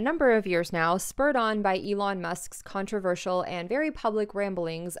for a number of years now, spurred on by Elon Musk's controversial and very public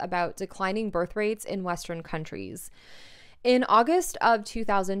ramblings about declining birth rates in Western countries. In August of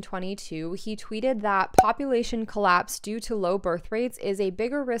 2022, he tweeted that population collapse due to low birth rates is a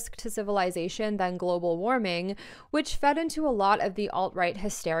bigger risk to civilization than global warming, which fed into a lot of the alt-right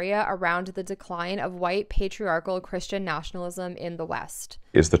hysteria around the decline of white patriarchal Christian nationalism in the West.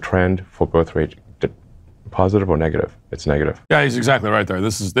 Is the trend for birth rate positive or negative? It's negative. Yeah, he's exactly right there.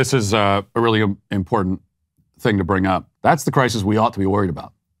 This is a really important thing to bring up. That's the crisis we ought to be worried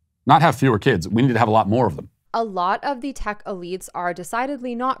about. Not have fewer kids. We need to have a lot more of them. A lot of the tech elites are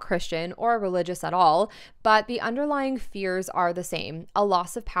decidedly not Christian or religious at all, but the underlying fears are the same: a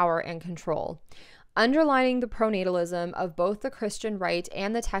loss of power and control. Underlining the pronatalism of both the Christian right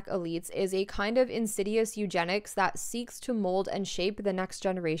and the tech elites is a kind of insidious eugenics that seeks to mold and shape the next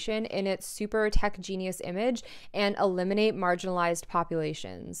generation in its super tech genius image and eliminate marginalized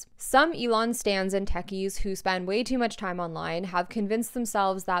populations. Some Elon stans and techies who spend way too much time online have convinced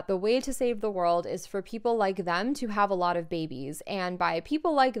themselves that the way to save the world is for people like them to have a lot of babies. And by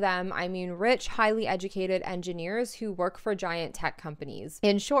people like them, I mean rich, highly educated engineers who work for giant tech companies.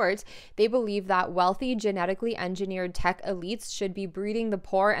 In short, they believe that wealthy, genetically engineered tech elites should be breeding the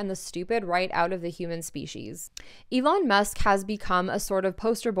poor and the stupid right out of the human species. Elon Musk has become a sort of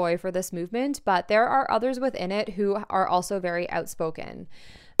poster boy for this movement, but there are others within it who are also very outspoken.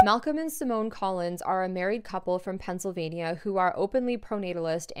 Malcolm and Simone Collins are a married couple from Pennsylvania who are openly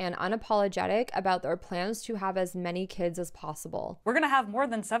pronatalist and unapologetic about their plans to have as many kids as possible. We're going to have more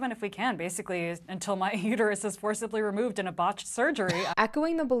than 7 if we can, basically, until my uterus is forcibly removed in a botched surgery.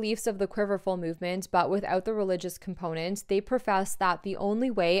 Echoing the beliefs of the Quiverful movement, but without the religious component, they profess that the only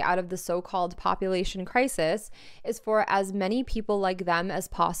way out of the so-called population crisis is for as many people like them as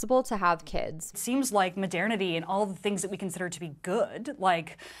possible to have kids. It seems like modernity and all the things that we consider to be good,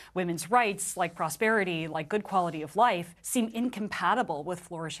 like women's rights, like prosperity, like good quality of life, seem incompatible with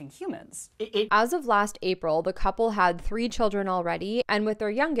flourishing humans. As of last April, the couple had 3 children already, and with their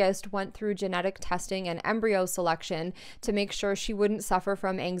youngest went through genetic testing and embryo selection to make sure she wouldn't suffer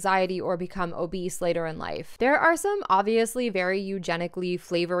from anxiety or become obese later in life. There are some obviously very eugenically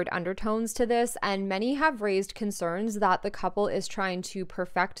flavored undertones to this, and many have raised concerns that the couple is trying to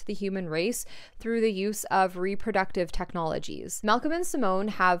perfect the human race through the use of reproductive technologies. Malcolm and Simone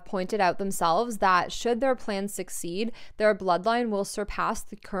have pointed out themselves that should their plans succeed, their bloodline will surpass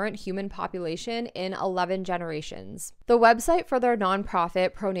the current human population in 11 generations. The website for their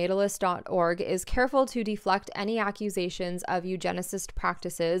nonprofit, Pronatalist.org, is careful to deflect any accusations of eugenicist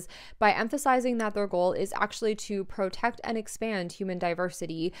practices by emphasizing that their goal is actually to protect and expand human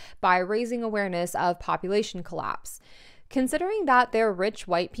diversity by raising awareness of population collapse. Considering that they're rich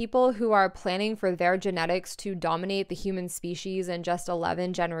white people who are planning for their genetics to dominate the human species in just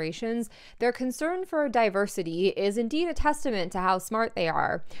 11 generations, their concern for diversity is indeed a testament to how smart they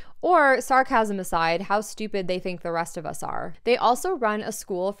are. Or, sarcasm aside, how stupid they think the rest of us are. They also run a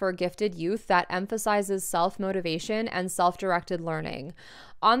school for gifted youth that emphasizes self-motivation and self-directed learning.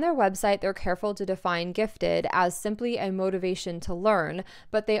 On their website, they're careful to define gifted as simply a motivation to learn,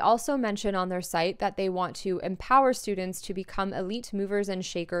 but they also mention on their site that they want to empower students to become elite movers and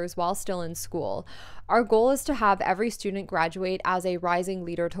shakers while still in school. Our goal is to have every student graduate as a rising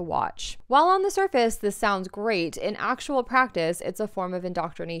leader to watch. While on the surface, this sounds great, in actual practice, it's a form of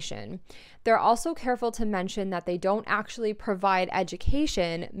indoctrination. They're also careful to mention that they don't actually provide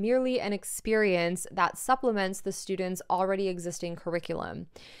education, merely an experience that supplements the students' already existing curriculum.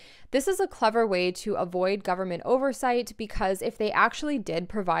 This is a clever way to avoid government oversight because if they actually did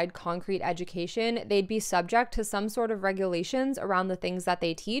provide concrete education, they'd be subject to some sort of regulations around the things that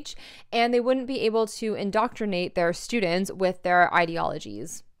they teach, and they wouldn't be able to indoctrinate their students with their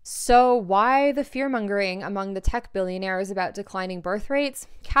ideologies. So why the fear-mongering among the tech billionaires about declining birth rates?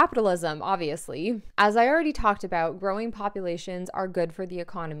 Capitalism, obviously. As I already talked about, growing populations are good for the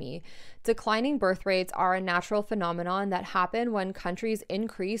economy. Declining birth rates are a natural phenomenon that happen when countries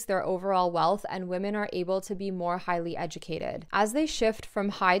increase their overall wealth and women are able to be more highly educated. As they shift from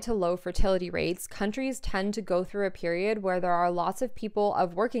high to low fertility rates, countries tend to go through a period where there are lots of people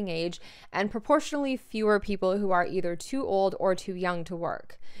of working age and proportionally fewer people who are either too old or too young to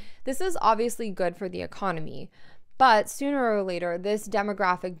work. This is obviously good for the economy. But sooner or later, this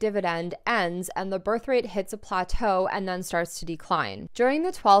demographic dividend ends and the birth rate hits a plateau and then starts to decline. During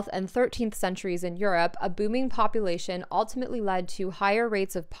the 12th and 13th centuries in Europe, a booming population ultimately led to higher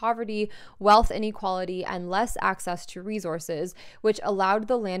rates of poverty, wealth inequality, and less access to resources, which allowed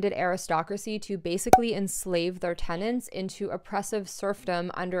the landed aristocracy to basically enslave their tenants into oppressive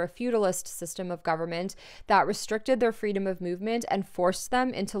serfdom under a feudalist system of government that restricted their freedom of movement and forced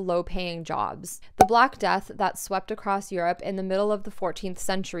them into low-paying jobs. The Black Death that swept across Europe in the middle of the 14th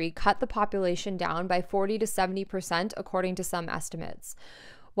century cut the population down by 40 to 70% according to some estimates.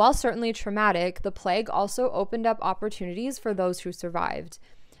 While certainly traumatic, the plague also opened up opportunities for those who survived.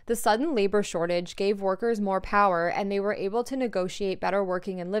 The sudden labor shortage gave workers more power and they were able to negotiate better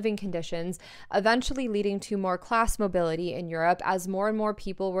working and living conditions, eventually leading to more class mobility in Europe as more and more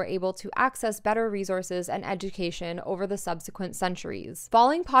people were able to access better resources and education over the subsequent centuries.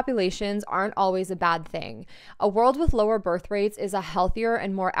 Falling populations aren't always a bad thing. A world with lower birth rates is a healthier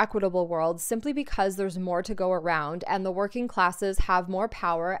and more equitable world simply because there's more to go around and the working classes have more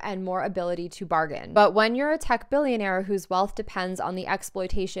power and more ability to bargain. But when you're a tech billionaire whose wealth depends on the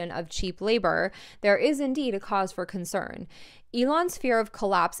exploitation of cheap labor, there is indeed a cause for concern. Elon's fear of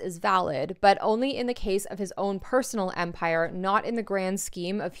collapse is valid, but only in the case of his own personal empire, not in the grand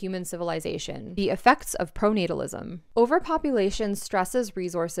scheme of human civilization. The effects of pronatalism. Overpopulation stresses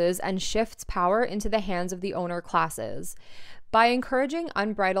resources and shifts power into the hands of the owner classes. By encouraging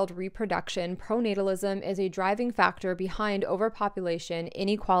unbridled reproduction, pronatalism is a driving factor behind overpopulation,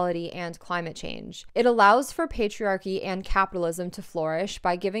 inequality, and climate change. It allows for patriarchy and capitalism to flourish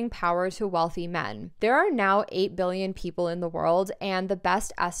by giving power to wealthy men. There are now 8 billion people in the world, and the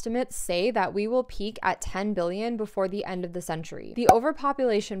best estimates say that we will peak at 10 billion before the end of the century. The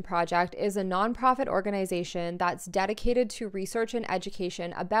Overpopulation Project is a nonprofit organization that's dedicated to research and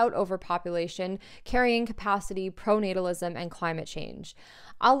education about overpopulation, carrying capacity, pronatalism, and climate change.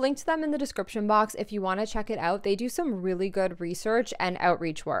 I'll link to them in the description box if you want to check it out. They do some really good research and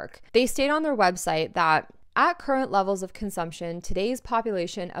outreach work. They state on their website that at current levels of consumption, today's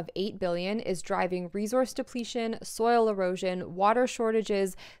population of 8 billion is driving resource depletion, soil erosion, water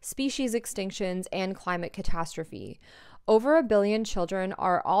shortages, species extinctions, and climate catastrophe. Over 1 billion children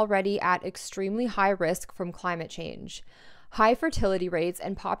are already at extremely high risk from climate change. High fertility rates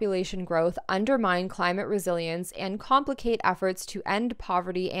and population growth undermine climate resilience and complicate efforts to end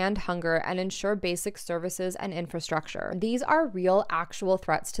poverty and hunger and ensure basic services and infrastructure. These are real, actual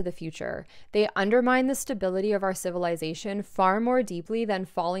threats to the future. They undermine the stability of our civilization far more deeply than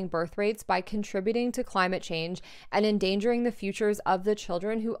falling birth rates by contributing to climate change and endangering the futures of the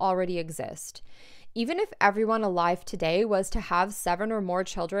children who already exist. Even if everyone alive today was to have 7 or more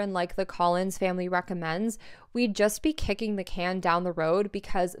children like the Collins family recommends, we'd just be kicking the can down the road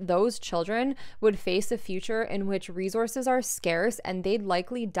because those children would face a future in which resources are scarce and they'd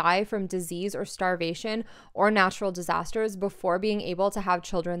likely die from disease or starvation or natural disasters before being able to have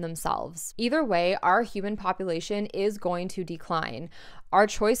children themselves. Either way, our human population is going to decline. Our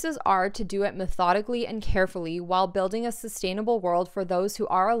choices are to do it methodically and carefully while building a sustainable world for those who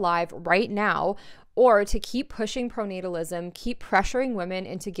are alive right now, or to keep pushing pronatalism, keep pressuring women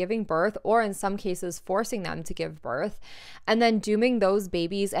into giving birth, or in some cases forcing them to give birth, and then dooming those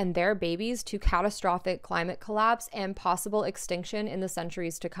babies and their babies to catastrophic climate collapse and possible extinction in the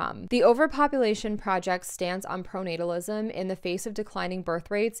centuries to come. The Overpopulation Project's stance on pronatalism in the face of declining birth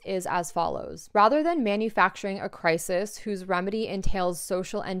rates is as follows. Rather than manufacturing a crisis whose remedy entails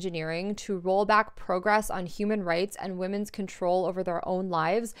social engineering to roll back progress on human rights and women's control over their own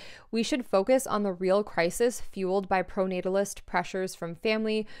lives, we should focus on the real crisis fueled by pronatalist pressures from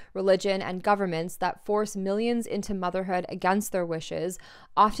family, religion, and governments that force millions into motherhood against their wishes,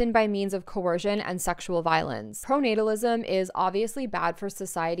 often by means of coercion and sexual violence. Pronatalism is obviously bad for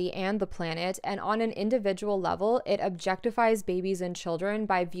society and the planet, and on an individual level, it objectifies babies and children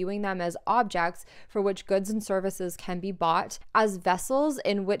by viewing them as objects for which goods and services can be bought, as vessels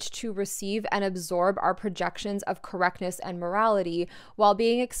in which to receive and absorb our projections of correctness and morality, while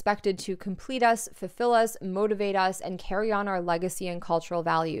being expected to complete us, fulfill us, motivate us, and carry on our legacy and cultural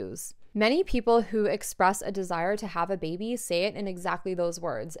values. Many people who express a desire to have a baby say it in exactly those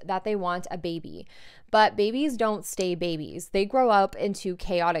words, that they want a baby. But babies don't stay babies. They grow up into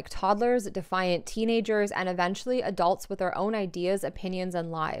chaotic toddlers, defiant teenagers, and eventually adults with their own ideas, opinions,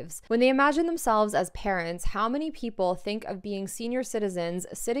 and lives. When they imagine themselves as parents, how many people think of being senior citizens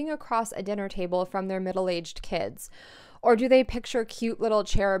sitting across a dinner table from their middle-aged kids? Or do they picture cute little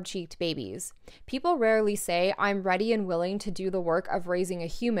cherub-cheeked babies? People rarely say, "I'm ready and willing to do the work of raising a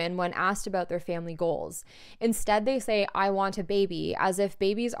human," when asked about their family goals. Instead, they say, "I want a baby," as if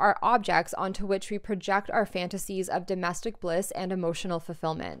babies are objects onto which we project our fantasies of domestic bliss and emotional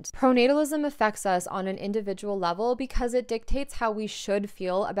fulfillment. Pronatalism affects us on an individual level because it dictates how we should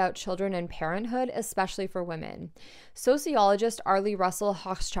feel about children and parenthood, especially for women. Sociologist Arlie Russell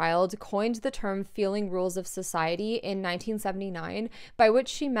Hochschild coined the term feeling rules of society in 1979, by which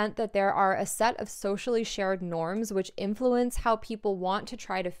she meant that there are a set of socially shared norms which influence how people want to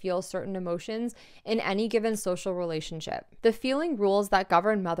try to feel certain emotions in any given social relationship. The feeling rules that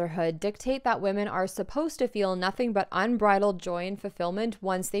govern motherhood dictate that women are supposed to feel nothing but unbridled joy and fulfillment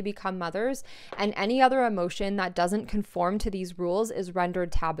once they become mothers, and any other emotion that doesn't conform to these rules is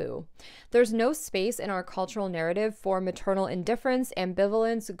rendered taboo. There's no space in our cultural narrative for maternal indifference,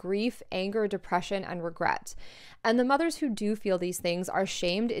 ambivalence, grief, anger, depression, and regret. And the mothers who do feel these things are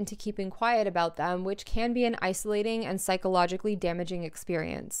shamed into keeping quiet about them, which can be an isolating and psychologically damaging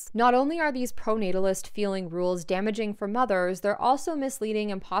experience. Not only are these pronatalist feeling rules damaging for mothers, they're also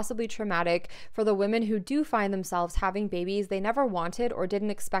misleading and possibly traumatic for the women who do find themselves having babies they never wanted or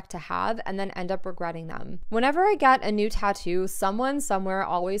didn't expect to have and then end up regretting them. Whenever I get a new tattoo, someone somewhere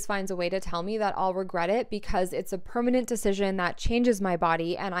always finds a way to tell me that I'll regret it because it's a permanent decision that changes my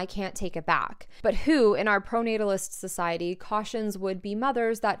body and I can't take it back. But who in our pronatalist society cautions would-be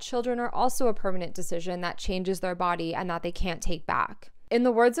mothers that children are also a permanent decision that changes their body and that they can't take back? In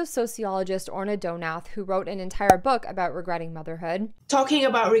the words of sociologist Orna Donath, who wrote an entire book about regretting motherhood, talking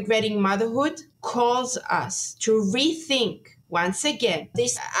about regretting motherhood calls us to rethink once again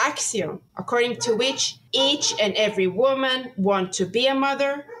this axiom according to which each and every woman wants to be a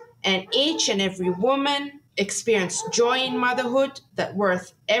mother and each and every woman experience joy in motherhood that's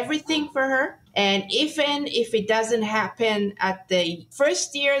worth everything for her. And even if it doesn't happen at the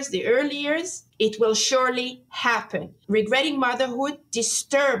first years, the early years, it will surely happen. Regretting motherhood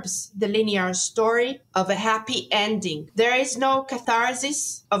disturbs the linear story of a happy ending. There is no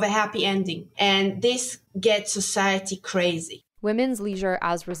catharsis of a happy ending, and this gets society crazy. Women's leisure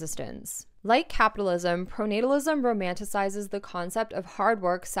as resistance. Like capitalism, pronatalism romanticizes the concept of hard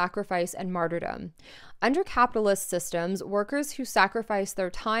work, sacrifice, and martyrdom. Under capitalist systems, workers who sacrifice their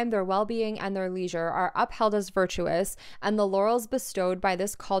time, their well-being, and their leisure are upheld as virtuous, and the laurels bestowed by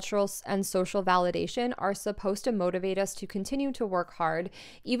this cultural and social validation are supposed to motivate us to continue to work hard,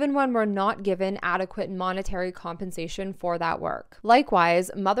 even when we're not given adequate monetary compensation for that work.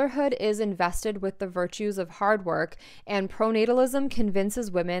 Likewise, motherhood is invested with the virtues of hard work, and pronatalism convinces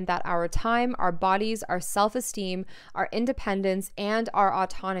women that our time, our bodies, our self-esteem, our independence, and our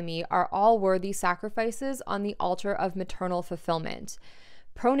autonomy are all worthy sacrifices on the altar of maternal fulfillment.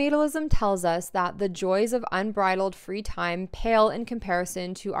 Pronatalism tells us that the joys of unbridled free time pale in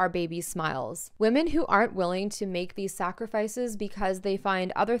comparison to our baby's smiles. Women who aren't willing to make these sacrifices because they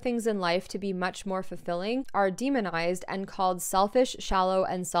find other things in life to be much more fulfilling are demonized and called selfish, shallow,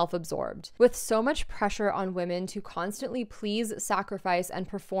 and self-absorbed. With so much pressure on women to constantly please, sacrifice, and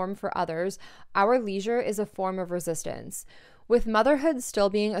perform for others, our leisure is a form of resistance. With motherhood still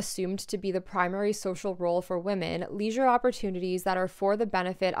being assumed to be the primary social role for women, leisure opportunities that are for the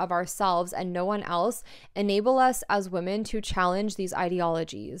benefit of ourselves and no one else enable us as women to challenge these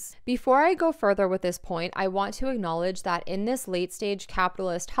ideologies. Before I go further with this point, I want to acknowledge that in this late-stage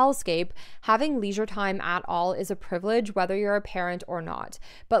capitalist hellscape, having leisure time at all is a privilege whether you're a parent or not.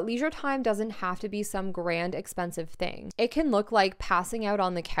 But leisure time doesn't have to be some grand, expensive thing. It can look like passing out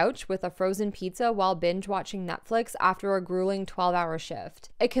on the couch with a frozen pizza while binge-watching Netflix after a grueling grueling 12-hour shift.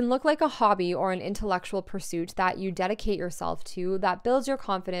 It can look like a hobby or an intellectual pursuit that you dedicate yourself to that builds your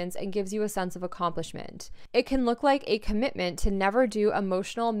confidence and gives you a sense of accomplishment. It can look like a commitment to never do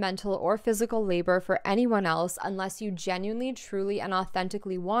emotional, mental, or physical labor for anyone else unless you genuinely, truly, and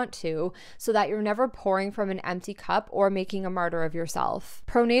authentically want to, so that you're never pouring from an empty cup or making a martyr of yourself.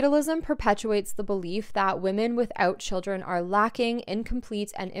 Pronatalism perpetuates the belief that women without children are lacking,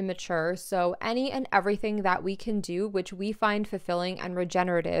 incomplete, and immature, so any and everything that we can do which we find fulfilling and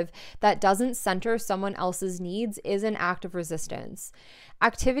regenerative that doesn't center someone else's needs is an act of resistance.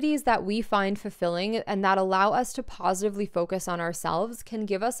 Activities that we find fulfilling and that allow us to positively focus on ourselves can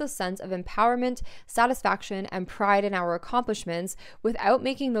give us a sense of empowerment, satisfaction, and pride in our accomplishments without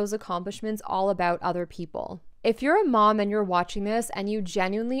making those accomplishments all about other people. If you're a mom and you're watching this and you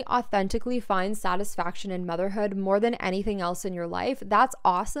genuinely, authentically find satisfaction in motherhood more than anything else in your life, that's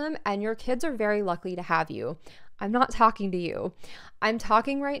awesome, and your kids are very lucky to have you. I'm not talking to you. I'm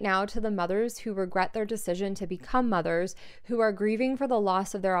talking right now to the mothers who regret their decision to become mothers, who are grieving for the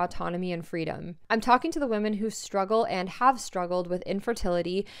loss of their autonomy and freedom. I'm talking to the women who struggle and have struggled with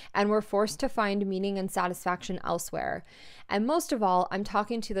infertility and were forced to find meaning and satisfaction elsewhere. And most of all, I'm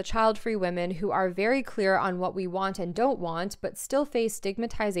talking to the child-free women who are very clear on what we want and don't want, but still face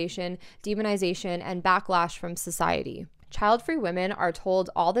stigmatization, demonization, and backlash from society. Child-free women are told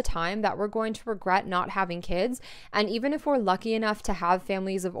all the time that we're going to regret not having kids, and even if we're lucky enough to have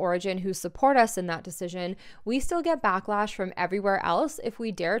families of origin who support us in that decision, we still get backlash from everywhere else if we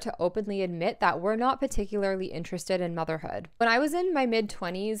dare to openly admit that we're not particularly interested in motherhood. When I was in my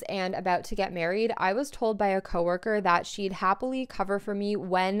mid-20s and about to get married, I was told by a coworker that she'd happily cover for me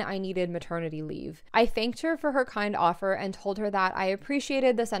when I needed maternity leave. I thanked her for her kind offer and told her that I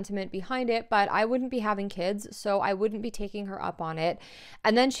appreciated the sentiment behind it, but I wouldn't be having kids, so I wouldn't be taking her up on it.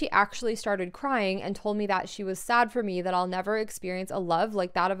 And then she actually started crying and told me that she was sad for me that I'll never experience a love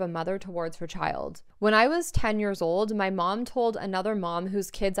like that of a mother towards her child. When I was 10 years old, my mom told another mom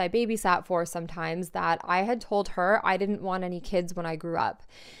whose kids I babysat for sometimes that I had told her I didn't want any kids when I grew up.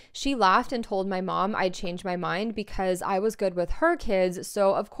 She laughed and told my mom I'd changed my mind because I was good with her kids,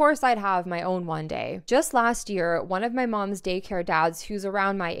 so of course I'd have my own one day. Just last year, one of my mom's daycare dads, who's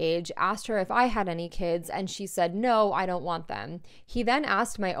around my age, asked her if I had any kids, and she said, "No, I don't want them." He then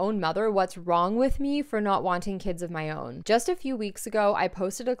asked my own mother what's wrong with me for not wanting kids of my own. Just a few weeks ago, I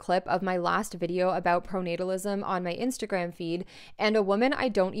posted a clip of my last video about pronatalism on my Instagram feed, and a woman I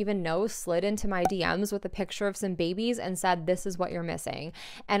don't even know slid into my DMs with a picture of some babies and said, "This is what you're missing."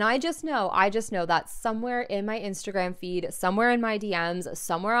 And I just know that somewhere in my Instagram feed, somewhere in my DMs,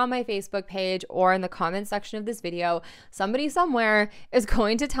 somewhere on my Facebook page, or in the comment section of this video, somebody somewhere is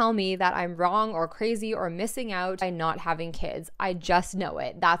going to tell me that I'm wrong or crazy or missing out by not having kids. I just know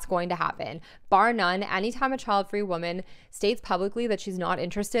it. That's going to happen. Bar none, anytime a child-free woman states publicly that she's not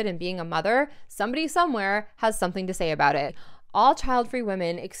interested in being a mother, somebody somewhere has something to say about it. All child-free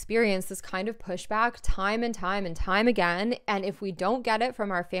women experience this kind of pushback time and time and time again, and if we don't get it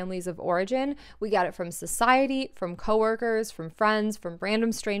from our families of origin, we get it from society, from coworkers, from friends, from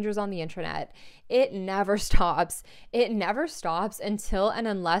random strangers on the internet. It never stops. It never stops until and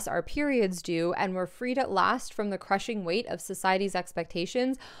unless our periods do, and we're freed at last from the crushing weight of society's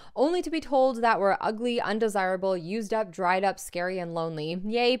expectations, only to be told that we're ugly, undesirable, used up, dried up, scary, and lonely.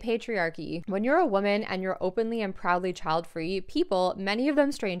 Yay, patriarchy. When you're a woman and you're openly and proudly child-free, people, many of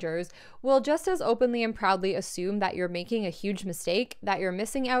them strangers, will just as openly and proudly assume that you're making a huge mistake, that you're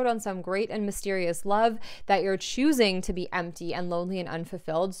missing out on some great and mysterious love, that you're choosing to be empty and lonely and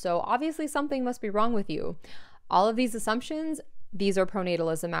unfulfilled, so obviously something must be wrong with you. All of these assumptions, these are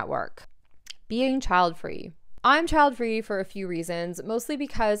pronatalism at work. Being child-free. I'm child-free for a few reasons, mostly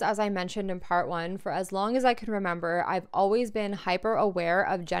because, as I mentioned in part 1, for as long as I can remember, I've always been hyper-aware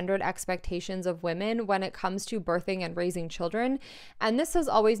of gendered expectations of women when it comes to birthing and raising children, and this has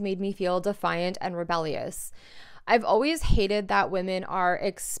always made me feel defiant and rebellious. I've always hated that women are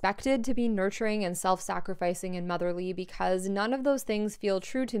expected to be nurturing and self-sacrificing and motherly because none of those things feel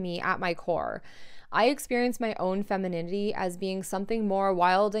true to me at my core. I experience my own femininity as being something more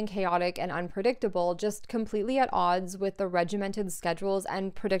wild and chaotic and unpredictable, just completely at odds with the regimented schedules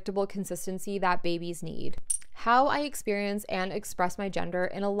and predictable consistency that babies need. How I experience and express my gender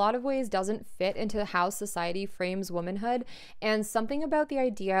in a lot of ways doesn't fit into how society frames womanhood, and something about the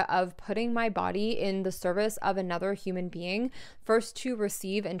idea of putting my body in the service of another human being, first to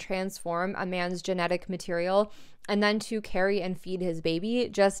receive and transform a man's genetic material, and then to carry and feed his baby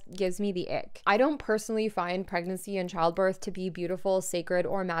just gives me the ick. I don't personally find pregnancy and childbirth to be beautiful, sacred,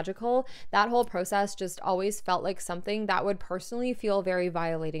 or magical. That whole process just always felt like something that would personally feel very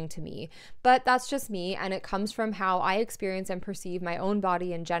violating to me. But that's just me, and it comes from how I experience and perceive my own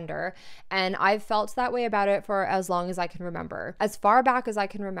body and gender, and I've felt that way about it for as long as I can remember. As far back as I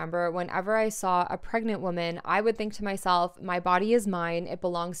can remember, whenever I saw a pregnant woman, I would think to myself, my body is mine, it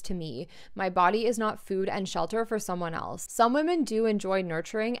belongs to me. My body is not food and shelter for someone else. Some women do enjoy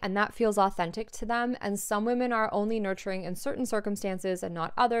nurturing, and that feels authentic to them, and some women are only nurturing in certain circumstances and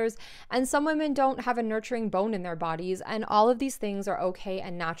not others, and some women don't have a nurturing bone in their bodies, and all of these things are okay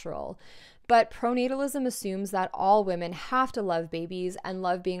and natural. But pronatalism assumes that all women have to love babies and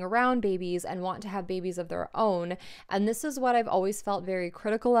love being around babies and want to have babies of their own. And this is what I've always felt very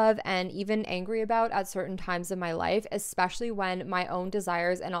critical of and even angry about at certain times in my life, especially when my own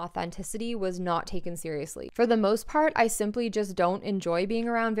desires and authenticity was not taken seriously. For the most part, I simply just don't enjoy being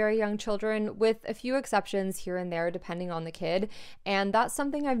around very young children, with a few exceptions here and there depending on the kid. And that's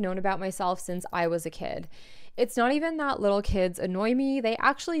something I've known about myself since I was a kid. It's not even that little kids annoy me, they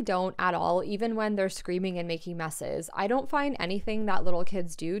actually don't at all, even when they're screaming and making messes. I don't find anything that little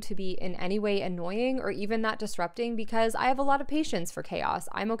kids do to be in any way annoying or even that disrupting because I have a lot of patience for chaos.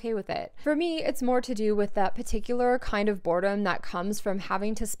 I'm okay with it. For me, it's more to do with that particular kind of boredom that comes from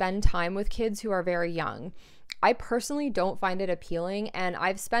having to spend time with kids who are very young. I personally don't find it appealing, and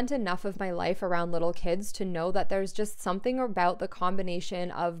I've spent enough of my life around little kids to know that there's just something about the combination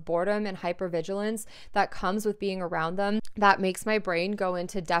of boredom and hypervigilance that comes with being around them that makes my brain go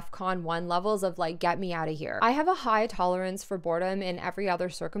into DEFCON 1 levels of like, get me out of here. I have a high tolerance for boredom in every other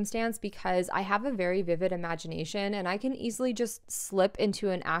circumstance because I have a very vivid imagination, and I can easily just slip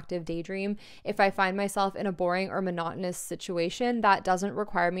into an active daydream if I find myself in a boring or monotonous situation that doesn't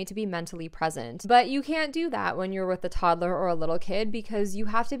require me to be mentally present. But you can't do that when you're with a toddler or a little kid because you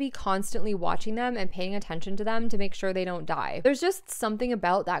have to be constantly watching them and paying attention to them to make sure they don't die. There's just something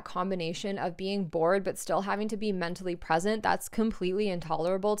about that combination of being bored but still having to be mentally present that's completely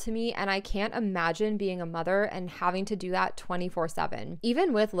intolerable to me, and I can't imagine being a mother and having to do that 24/7.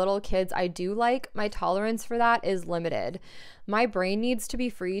 Even with little kids I do like, my tolerance for that is limited. My brain needs to be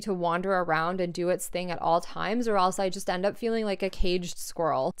free to wander around and do its thing at all times, or else I just end up feeling like a caged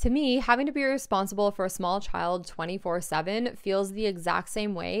squirrel. To me, having to be responsible for a small child 24/7 feels the exact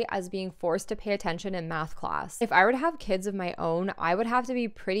same way as being forced to pay attention in math class. If I were to have kids of my own, I would have to be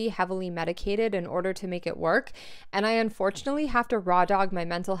pretty heavily medicated in order to make it work, and I unfortunately have to raw dog my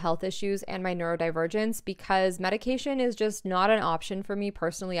mental health issues and my neurodivergence because medication is just not an option for me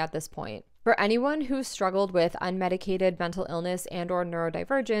personally at this point. For anyone who's struggled with unmedicated mental illness and or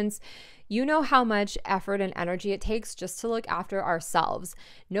neurodivergence, you know how much effort and energy it takes just to look after ourselves.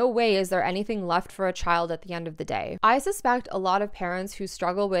 No way is there anything left for a child at the end of the day. I suspect a lot of parents who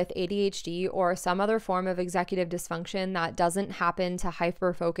struggle with ADHD or some other form of executive dysfunction that doesn't happen to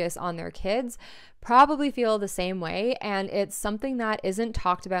hyper-focus on their kids probably feel the same way, and it's something that isn't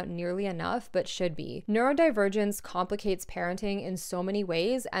talked about nearly enough but should be. Neurodivergence complicates parenting in so many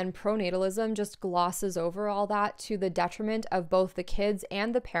ways, and pronatalism just glosses over all that to the detriment of both the kids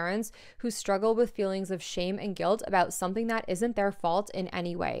and the parents who struggle with feelings of shame and guilt about something that isn't their fault in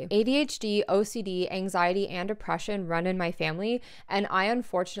any way. ADHD, OCD, anxiety, and depression run in my family, and I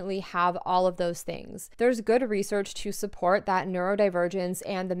unfortunately have all of those things. There's good research to support that neurodivergence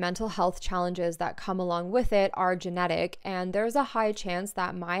and the mental health challenges that come along with it are genetic, and there's a high chance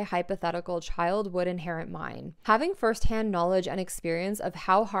that my hypothetical child would inherit mine. Having firsthand knowledge and experience of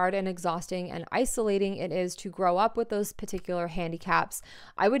how hard and exhausting and isolating it is to grow up with those particular handicaps,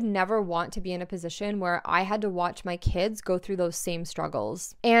 I would never want to be in a position where I had to watch my kids go through those same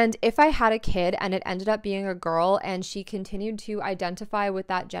struggles. And if I had a kid and it ended up being a girl and she continued to identify with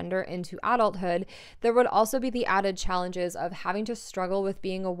that gender into adulthood, there would also be the added challenges of having to struggle with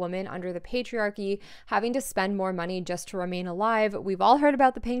being a woman under the patriarchy, having to spend more money just to remain alive. We've all heard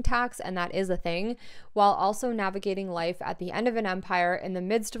about the pink tax, and that is a thing, while also navigating life at the end of an empire in the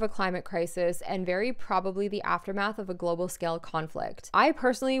midst of a climate crisis and very probably the aftermath of a global scale conflict. I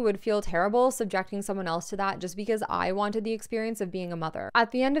personally would feel terrible subjecting someone else to that just because I wanted the experience of being a mother. At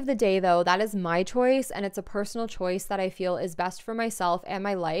the end of the day, though, that is my choice, and it's a personal choice that I feel is best for myself and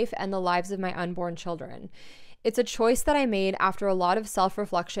my life and the lives of my unborn children. It's a choice that I made after a lot of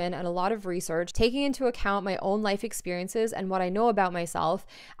self-reflection and a lot of research, taking into account my own life experiences and what I know about myself,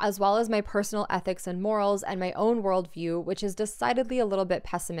 as well as my personal ethics and morals and my own worldview, which is decidedly a little bit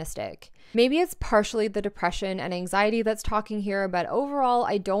pessimistic. Maybe it's partially the depression and anxiety that's talking here, but overall,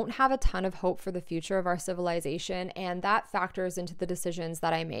 I don't have a ton of hope for the future of our civilization, and that factors into the decisions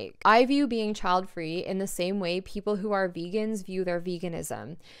that I make. I view being child-free in the same way people who are vegans view their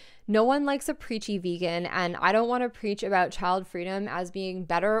veganism. No one likes a preachy vegan, and I don't want to preach about child freedom as being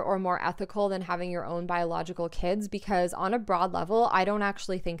better or more ethical than having your own biological kids, because on a broad level, I don't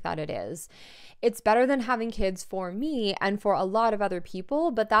actually think that it is. It's better than having kids for me and for a lot of other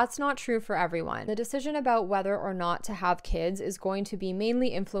people, but that's not true for everyone. The decision about whether or not to have kids is going to be mainly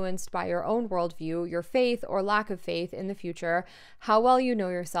influenced by your own worldview, your faith or lack of faith in the future, how well you know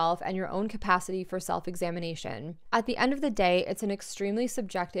yourself, and your own capacity for self-examination. At the end of the day, it's an extremely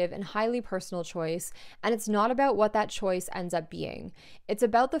subjective and highly personal choice, and it's not about what that choice ends up being. It's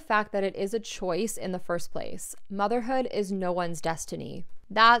about the fact that it is a choice in the first place. Motherhood is no one's destiny.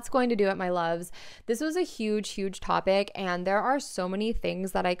 That's going to do it, my loves. This was a huge topic, and there are so many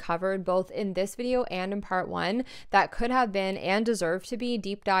things that I covered both in this video and in part 1 that could have been and deserve to be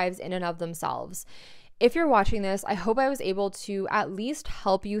deep dives in and of themselves. If you're watching this, I hope I was able to at least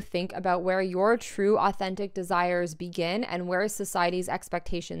help you think about where your true authentic desires begin and where society's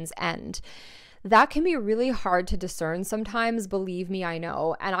expectations end. That can be really hard to discern sometimes, believe me, I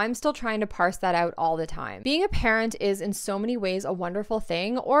know, and I'm still trying to parse that out all the time. Being a parent is in so many ways a wonderful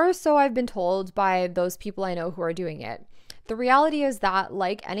thing, or so I've been told by those people I know who are doing it. The reality is that,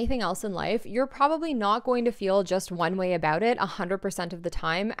 like anything else in life, you're probably not going to feel just one way about it 100% of the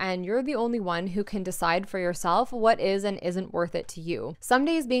time, and you're the only one who can decide for yourself what is and isn't worth it to you. Some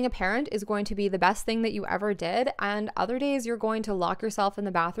days being a parent is going to be the best thing that you ever did, and other days you're going to lock yourself in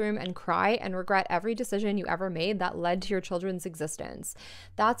the bathroom and cry and regret every decision you ever made that led to your children's existence.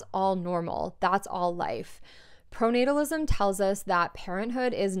 That's all normal. That's all life. Pronatalism tells us that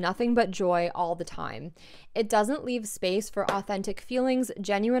parenthood is nothing but joy all the time. It doesn't leave space for authentic feelings,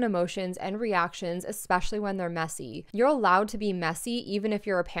 genuine emotions, and reactions, especially when they're messy. You're allowed to be messy even if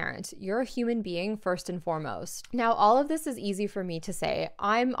you're a parent. You're a human being first and foremost. Now, all of this is easy for me to say.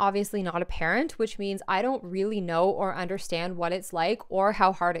 I'm obviously not a parent, which means I don't really know or understand what it's like or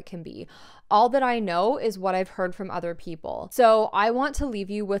how hard it can be. All that I know is what I've heard from other people. So I want to leave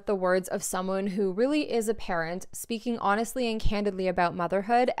you with the words of someone who really is a parent, speaking honestly and candidly about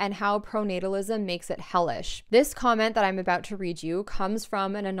motherhood and how pronatalism makes it hellish. This comment that I'm about to read you comes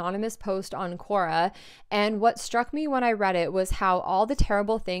from an anonymous post on Quora, and what struck me when I read it was how all the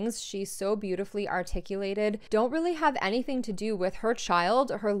terrible things she so beautifully articulated don't really have anything to do with her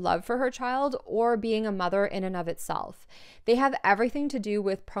child, her love for her child, or being a mother in and of itself. They have everything to do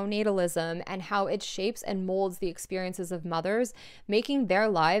with pronatalism and how it shapes and molds the experiences of mothers, making their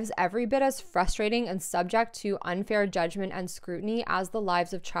lives every bit as frustrating and subject to unfair judgment and scrutiny as the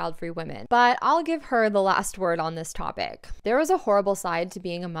lives of child-free women. But I'll give her the last word on this topic. There is a horrible side to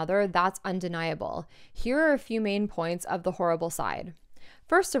being a mother, that's undeniable. Here are a few main points of the horrible side.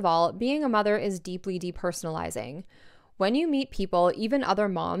 First of all, being a mother is deeply depersonalizing. When you meet people, even other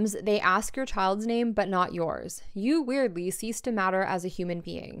moms, they ask your child's name but not yours. You weirdly cease to matter as a human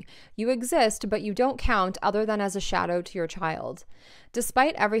being. You exist, but you don't count other than as a shadow to your child.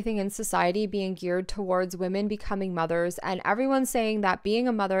 Despite everything in society being geared towards women becoming mothers and everyone saying that being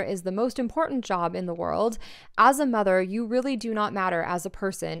a mother is the most important job in the world, as a mother, you really do not matter as a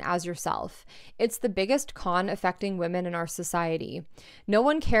person, as yourself. It's the biggest con affecting women in our society. No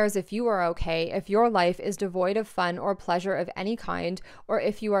one cares if you are okay, if your life is devoid of fun or pleasure of any kind, or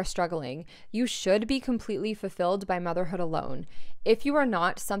if you are struggling. You should be completely fulfilled by motherhood alone. If you are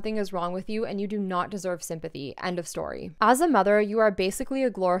not, something is wrong with you and you do not deserve sympathy. End of story. As a mother, you are basically a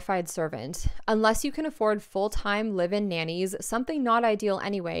glorified servant. Unless you can afford full-time live-in nannies, something not ideal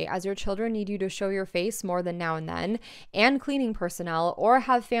anyway, as your children need you to show your face more than now and then, and cleaning personnel, or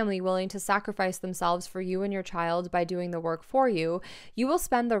have family willing to sacrifice themselves for you and your child by doing the work for you, you will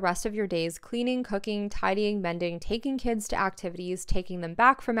spend the rest of your days cleaning, cooking, tidying, mending, taking kids to activities, taking them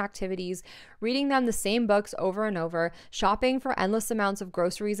back from activities, reading them the same books over and over, shopping for endless amounts of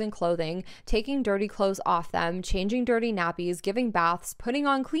groceries and clothing, taking dirty clothes off them, changing dirty nappies, giving baths, putting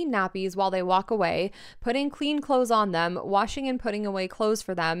on clean nappies while they walk away, putting clean clothes on them, washing and putting away clothes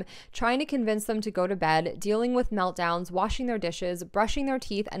for them, trying to convince them to go to bed, dealing with meltdowns, washing their dishes, brushing their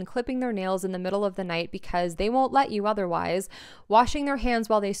teeth, and clipping their nails in the middle of the night because they won't let you otherwise, washing their hands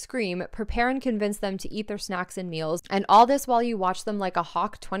while they scream, prepare and convince them to eat their snacks and meals, and all this while you watch them like a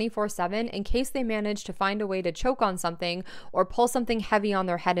hawk 24/7 and case they manage to find a way to choke on something or pull something heavy on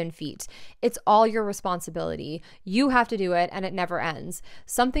their head and feet. It's all your responsibility. You have to do it, and it never ends.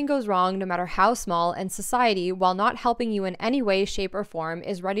 Something goes wrong, no matter how small, and society, while not helping you in any way, shape, or form,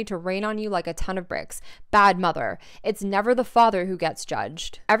 is ready to rain on you like a ton of bricks. Bad mother. It's never the father who gets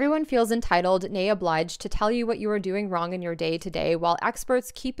judged. Everyone feels entitled, nay obliged, to tell you what you are doing wrong in your day-to-day, while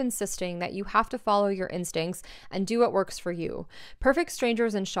experts keep insisting that you have to follow your instincts and do what works for you. Perfect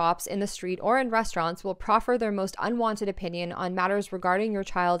strangers in shops, in the street, or in restaurants will proffer their most unwanted opinion on matters regarding your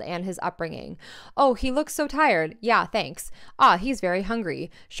child and his upbringing. Oh, he looks so tired. Yeah, thanks. Ah, he's very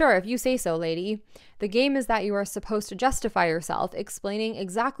hungry. Sure, if you say so, lady. The game is that you are supposed to justify yourself, explaining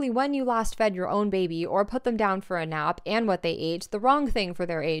exactly when you last fed your own baby or put them down for a nap and what they ate, the wrong thing for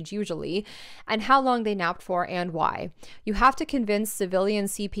their age usually, and how long they napped for and why. You have to convince civilian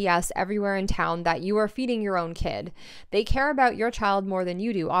CPS everywhere in town that you are feeding your own kid. They care about your child more than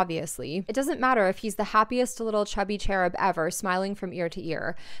you do, obviously. It doesn't matter if he's the happiest little chubby cherub ever, smiling from ear to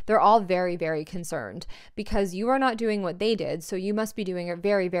ear. They're all very, very concerned because you are not doing what they did, so you must be doing it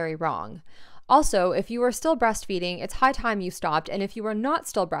very, very wrong. Also, if you are still breastfeeding, it's high time you stopped, and if you are not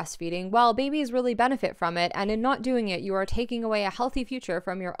still breastfeeding, well, babies really benefit from it, and in not doing it, you are taking away a healthy future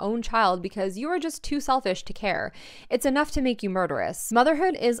from your own child because you are just too selfish to care. It's enough to make you murderous.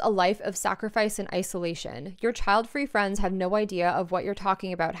 Motherhood is a life of sacrifice and isolation. Your child-free friends have no idea of what you're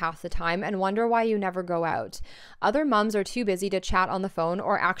talking about half the time and wonder why you never go out. Other moms are too busy to chat on the phone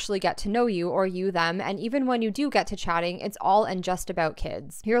or actually get to know you or you them, and even when you do get to chatting, it's all and just about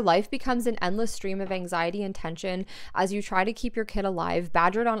kids. Your life becomes an endless stream of anxiety and tension as you try to keep your kid alive,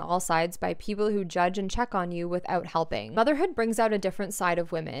 badgered on all sides by people who judge and check on you without helping. Motherhood brings out a different side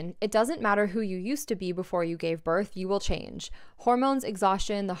of women. It doesn't matter who you used to be before you gave birth, you will change. Hormones,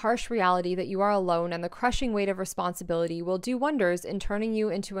 exhaustion, the harsh reality that you are alone, and the crushing weight of responsibility will do wonders in turning you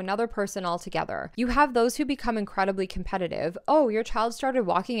into another person altogether. You have those who become incredibly competitive. Oh, your child started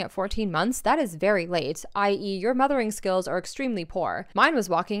walking at 14 months? That is very late, i.e. your mothering skills are extremely poor. Mine was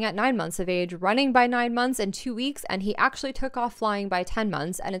walking at 9 months of age, running by 9 months and 2 weeks, and he actually took off flying by 10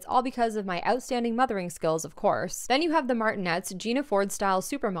 months, and it's all because of my outstanding mothering skills, of course. Then you have the Martinettes, Gina Ford-style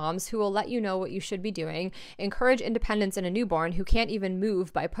supermoms who will let you know what you should be doing, encourage independence in a newborn who can't even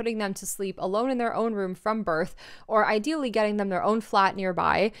move by putting them to sleep alone in their own room from birth, or ideally getting them their own flat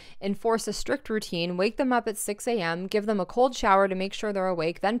nearby, enforce a strict routine, wake them up at 6 a.m., give them a cold shower to make sure they're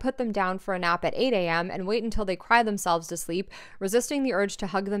awake, then put them down for a nap at 8 a.m., and wait until they cry themselves to sleep, resisting the urge to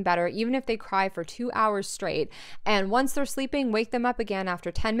hug them better even if they cry for 2 hours straight, and once they're sleeping, wake them up again after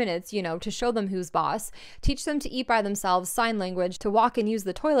 10 minutes, you know, to show them who's boss, teach them to eat by themselves, sign language, to walk and use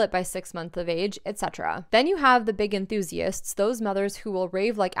the toilet by 6 months of age, etc. Then you have the big enthusiasts, those mothers who will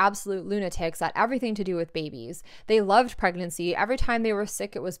rave like absolute lunatics at everything to do with babies. They loved pregnancy. Every time they were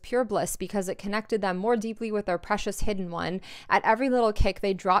sick, it was pure bliss because it connected them more deeply with their precious hidden one. At every little kick,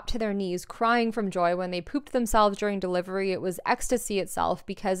 they dropped to their knees, crying from joy. When they pooped themselves during delivery, it was ecstasy itself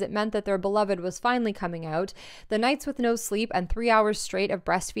because it meant that their beloved was finally coming out. The nights with no sleep and 3 hours straight of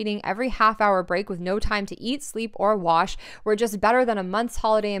breastfeeding every half-hour break with no time to eat, sleep, or wash were just better than a month's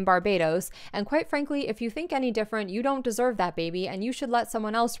holiday in Barbados. And quite frankly, if you think any different, you don't deserve that baby and you should let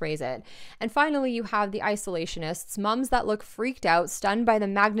someone else raise it. And finally, you have the isolationists, mums that look freaked out, stunned by the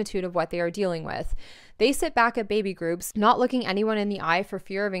magnitude of what they are dealing with. They sit back at baby groups, not looking anyone in the eye for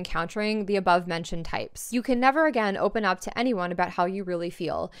fear of encountering the above-mentioned types. You can never again open up to anyone about how you really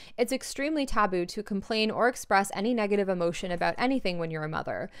feel. It's extremely taboo to complain or express any negative emotion about anything when you're a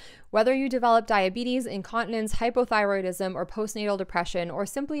mother. Whether you develop diabetes, incontinence, hypothyroidism, or postnatal depression, or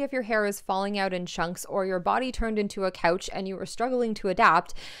simply if your hair is falling out in chunks or your body turned into a couch and you are struggling to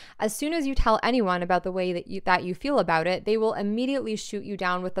adapt, as soon as you tell anyone about the way that you feel about it, they will immediately shoot you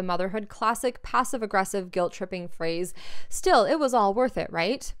down with the motherhood classic passive-aggressive guilt-tripping phrase, "Still, it was all worth it,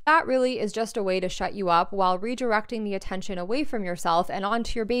 right?" That really is just a way to shut you up while redirecting the attention away from yourself and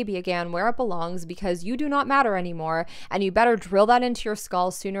onto your baby again where it belongs because you do not matter anymore, and you better drill that into your skull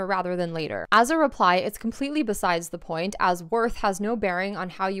sooner rather than later. As a reply, it's completely besides the point, as worth has no bearing on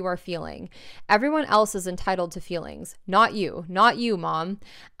how you are feeling. Everyone else is entitled to feelings. Not you, mom.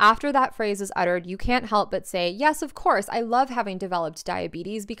 After that phrase is uttered, you can't help but say, yes, of course, I love having developed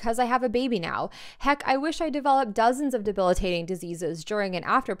diabetes because I have a baby now. Heck, Heck, I wish I developed dozens of debilitating diseases during and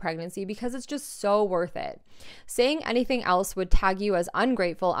after pregnancy because it's just so worth it. Saying anything else would tag you as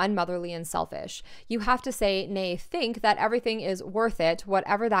ungrateful, unmotherly, and selfish. You have to say, nay, think that everything is worth it,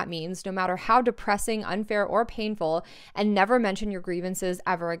 whatever that means, no matter how depressing, unfair, or painful, and never mention your grievances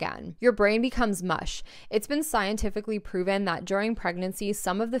ever again. Your brain becomes mush. It's been scientifically proven that during pregnancy,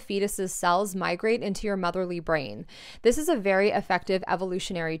 some of the fetus's cells migrate into your motherly brain. This is a very effective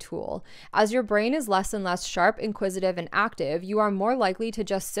evolutionary tool. As your brain is less and less sharp, inquisitive, and active, you are more likely to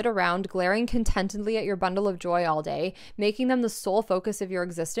just sit around glaring contentedly at your bundle of joy all day, making them the sole focus of your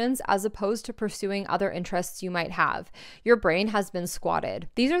existence as opposed to pursuing other interests you might have. Your brain has been squatted.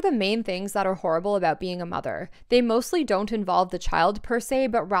 These are the main things that are horrible about being a mother. They mostly don't involve the child per se,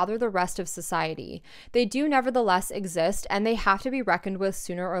 but rather the rest of society. They do nevertheless exist, and they have to be reckoned with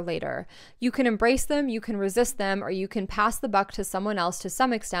sooner or later. You can embrace them, you can resist them, or you can pass the buck to someone else to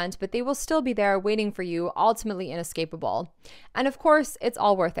some extent, but they will still be there waiting for you, ultimately inescapable. And of course, it's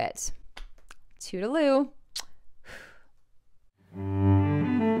all worth it. Toodaloo.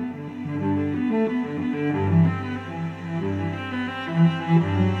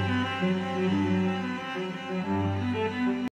 Thank you.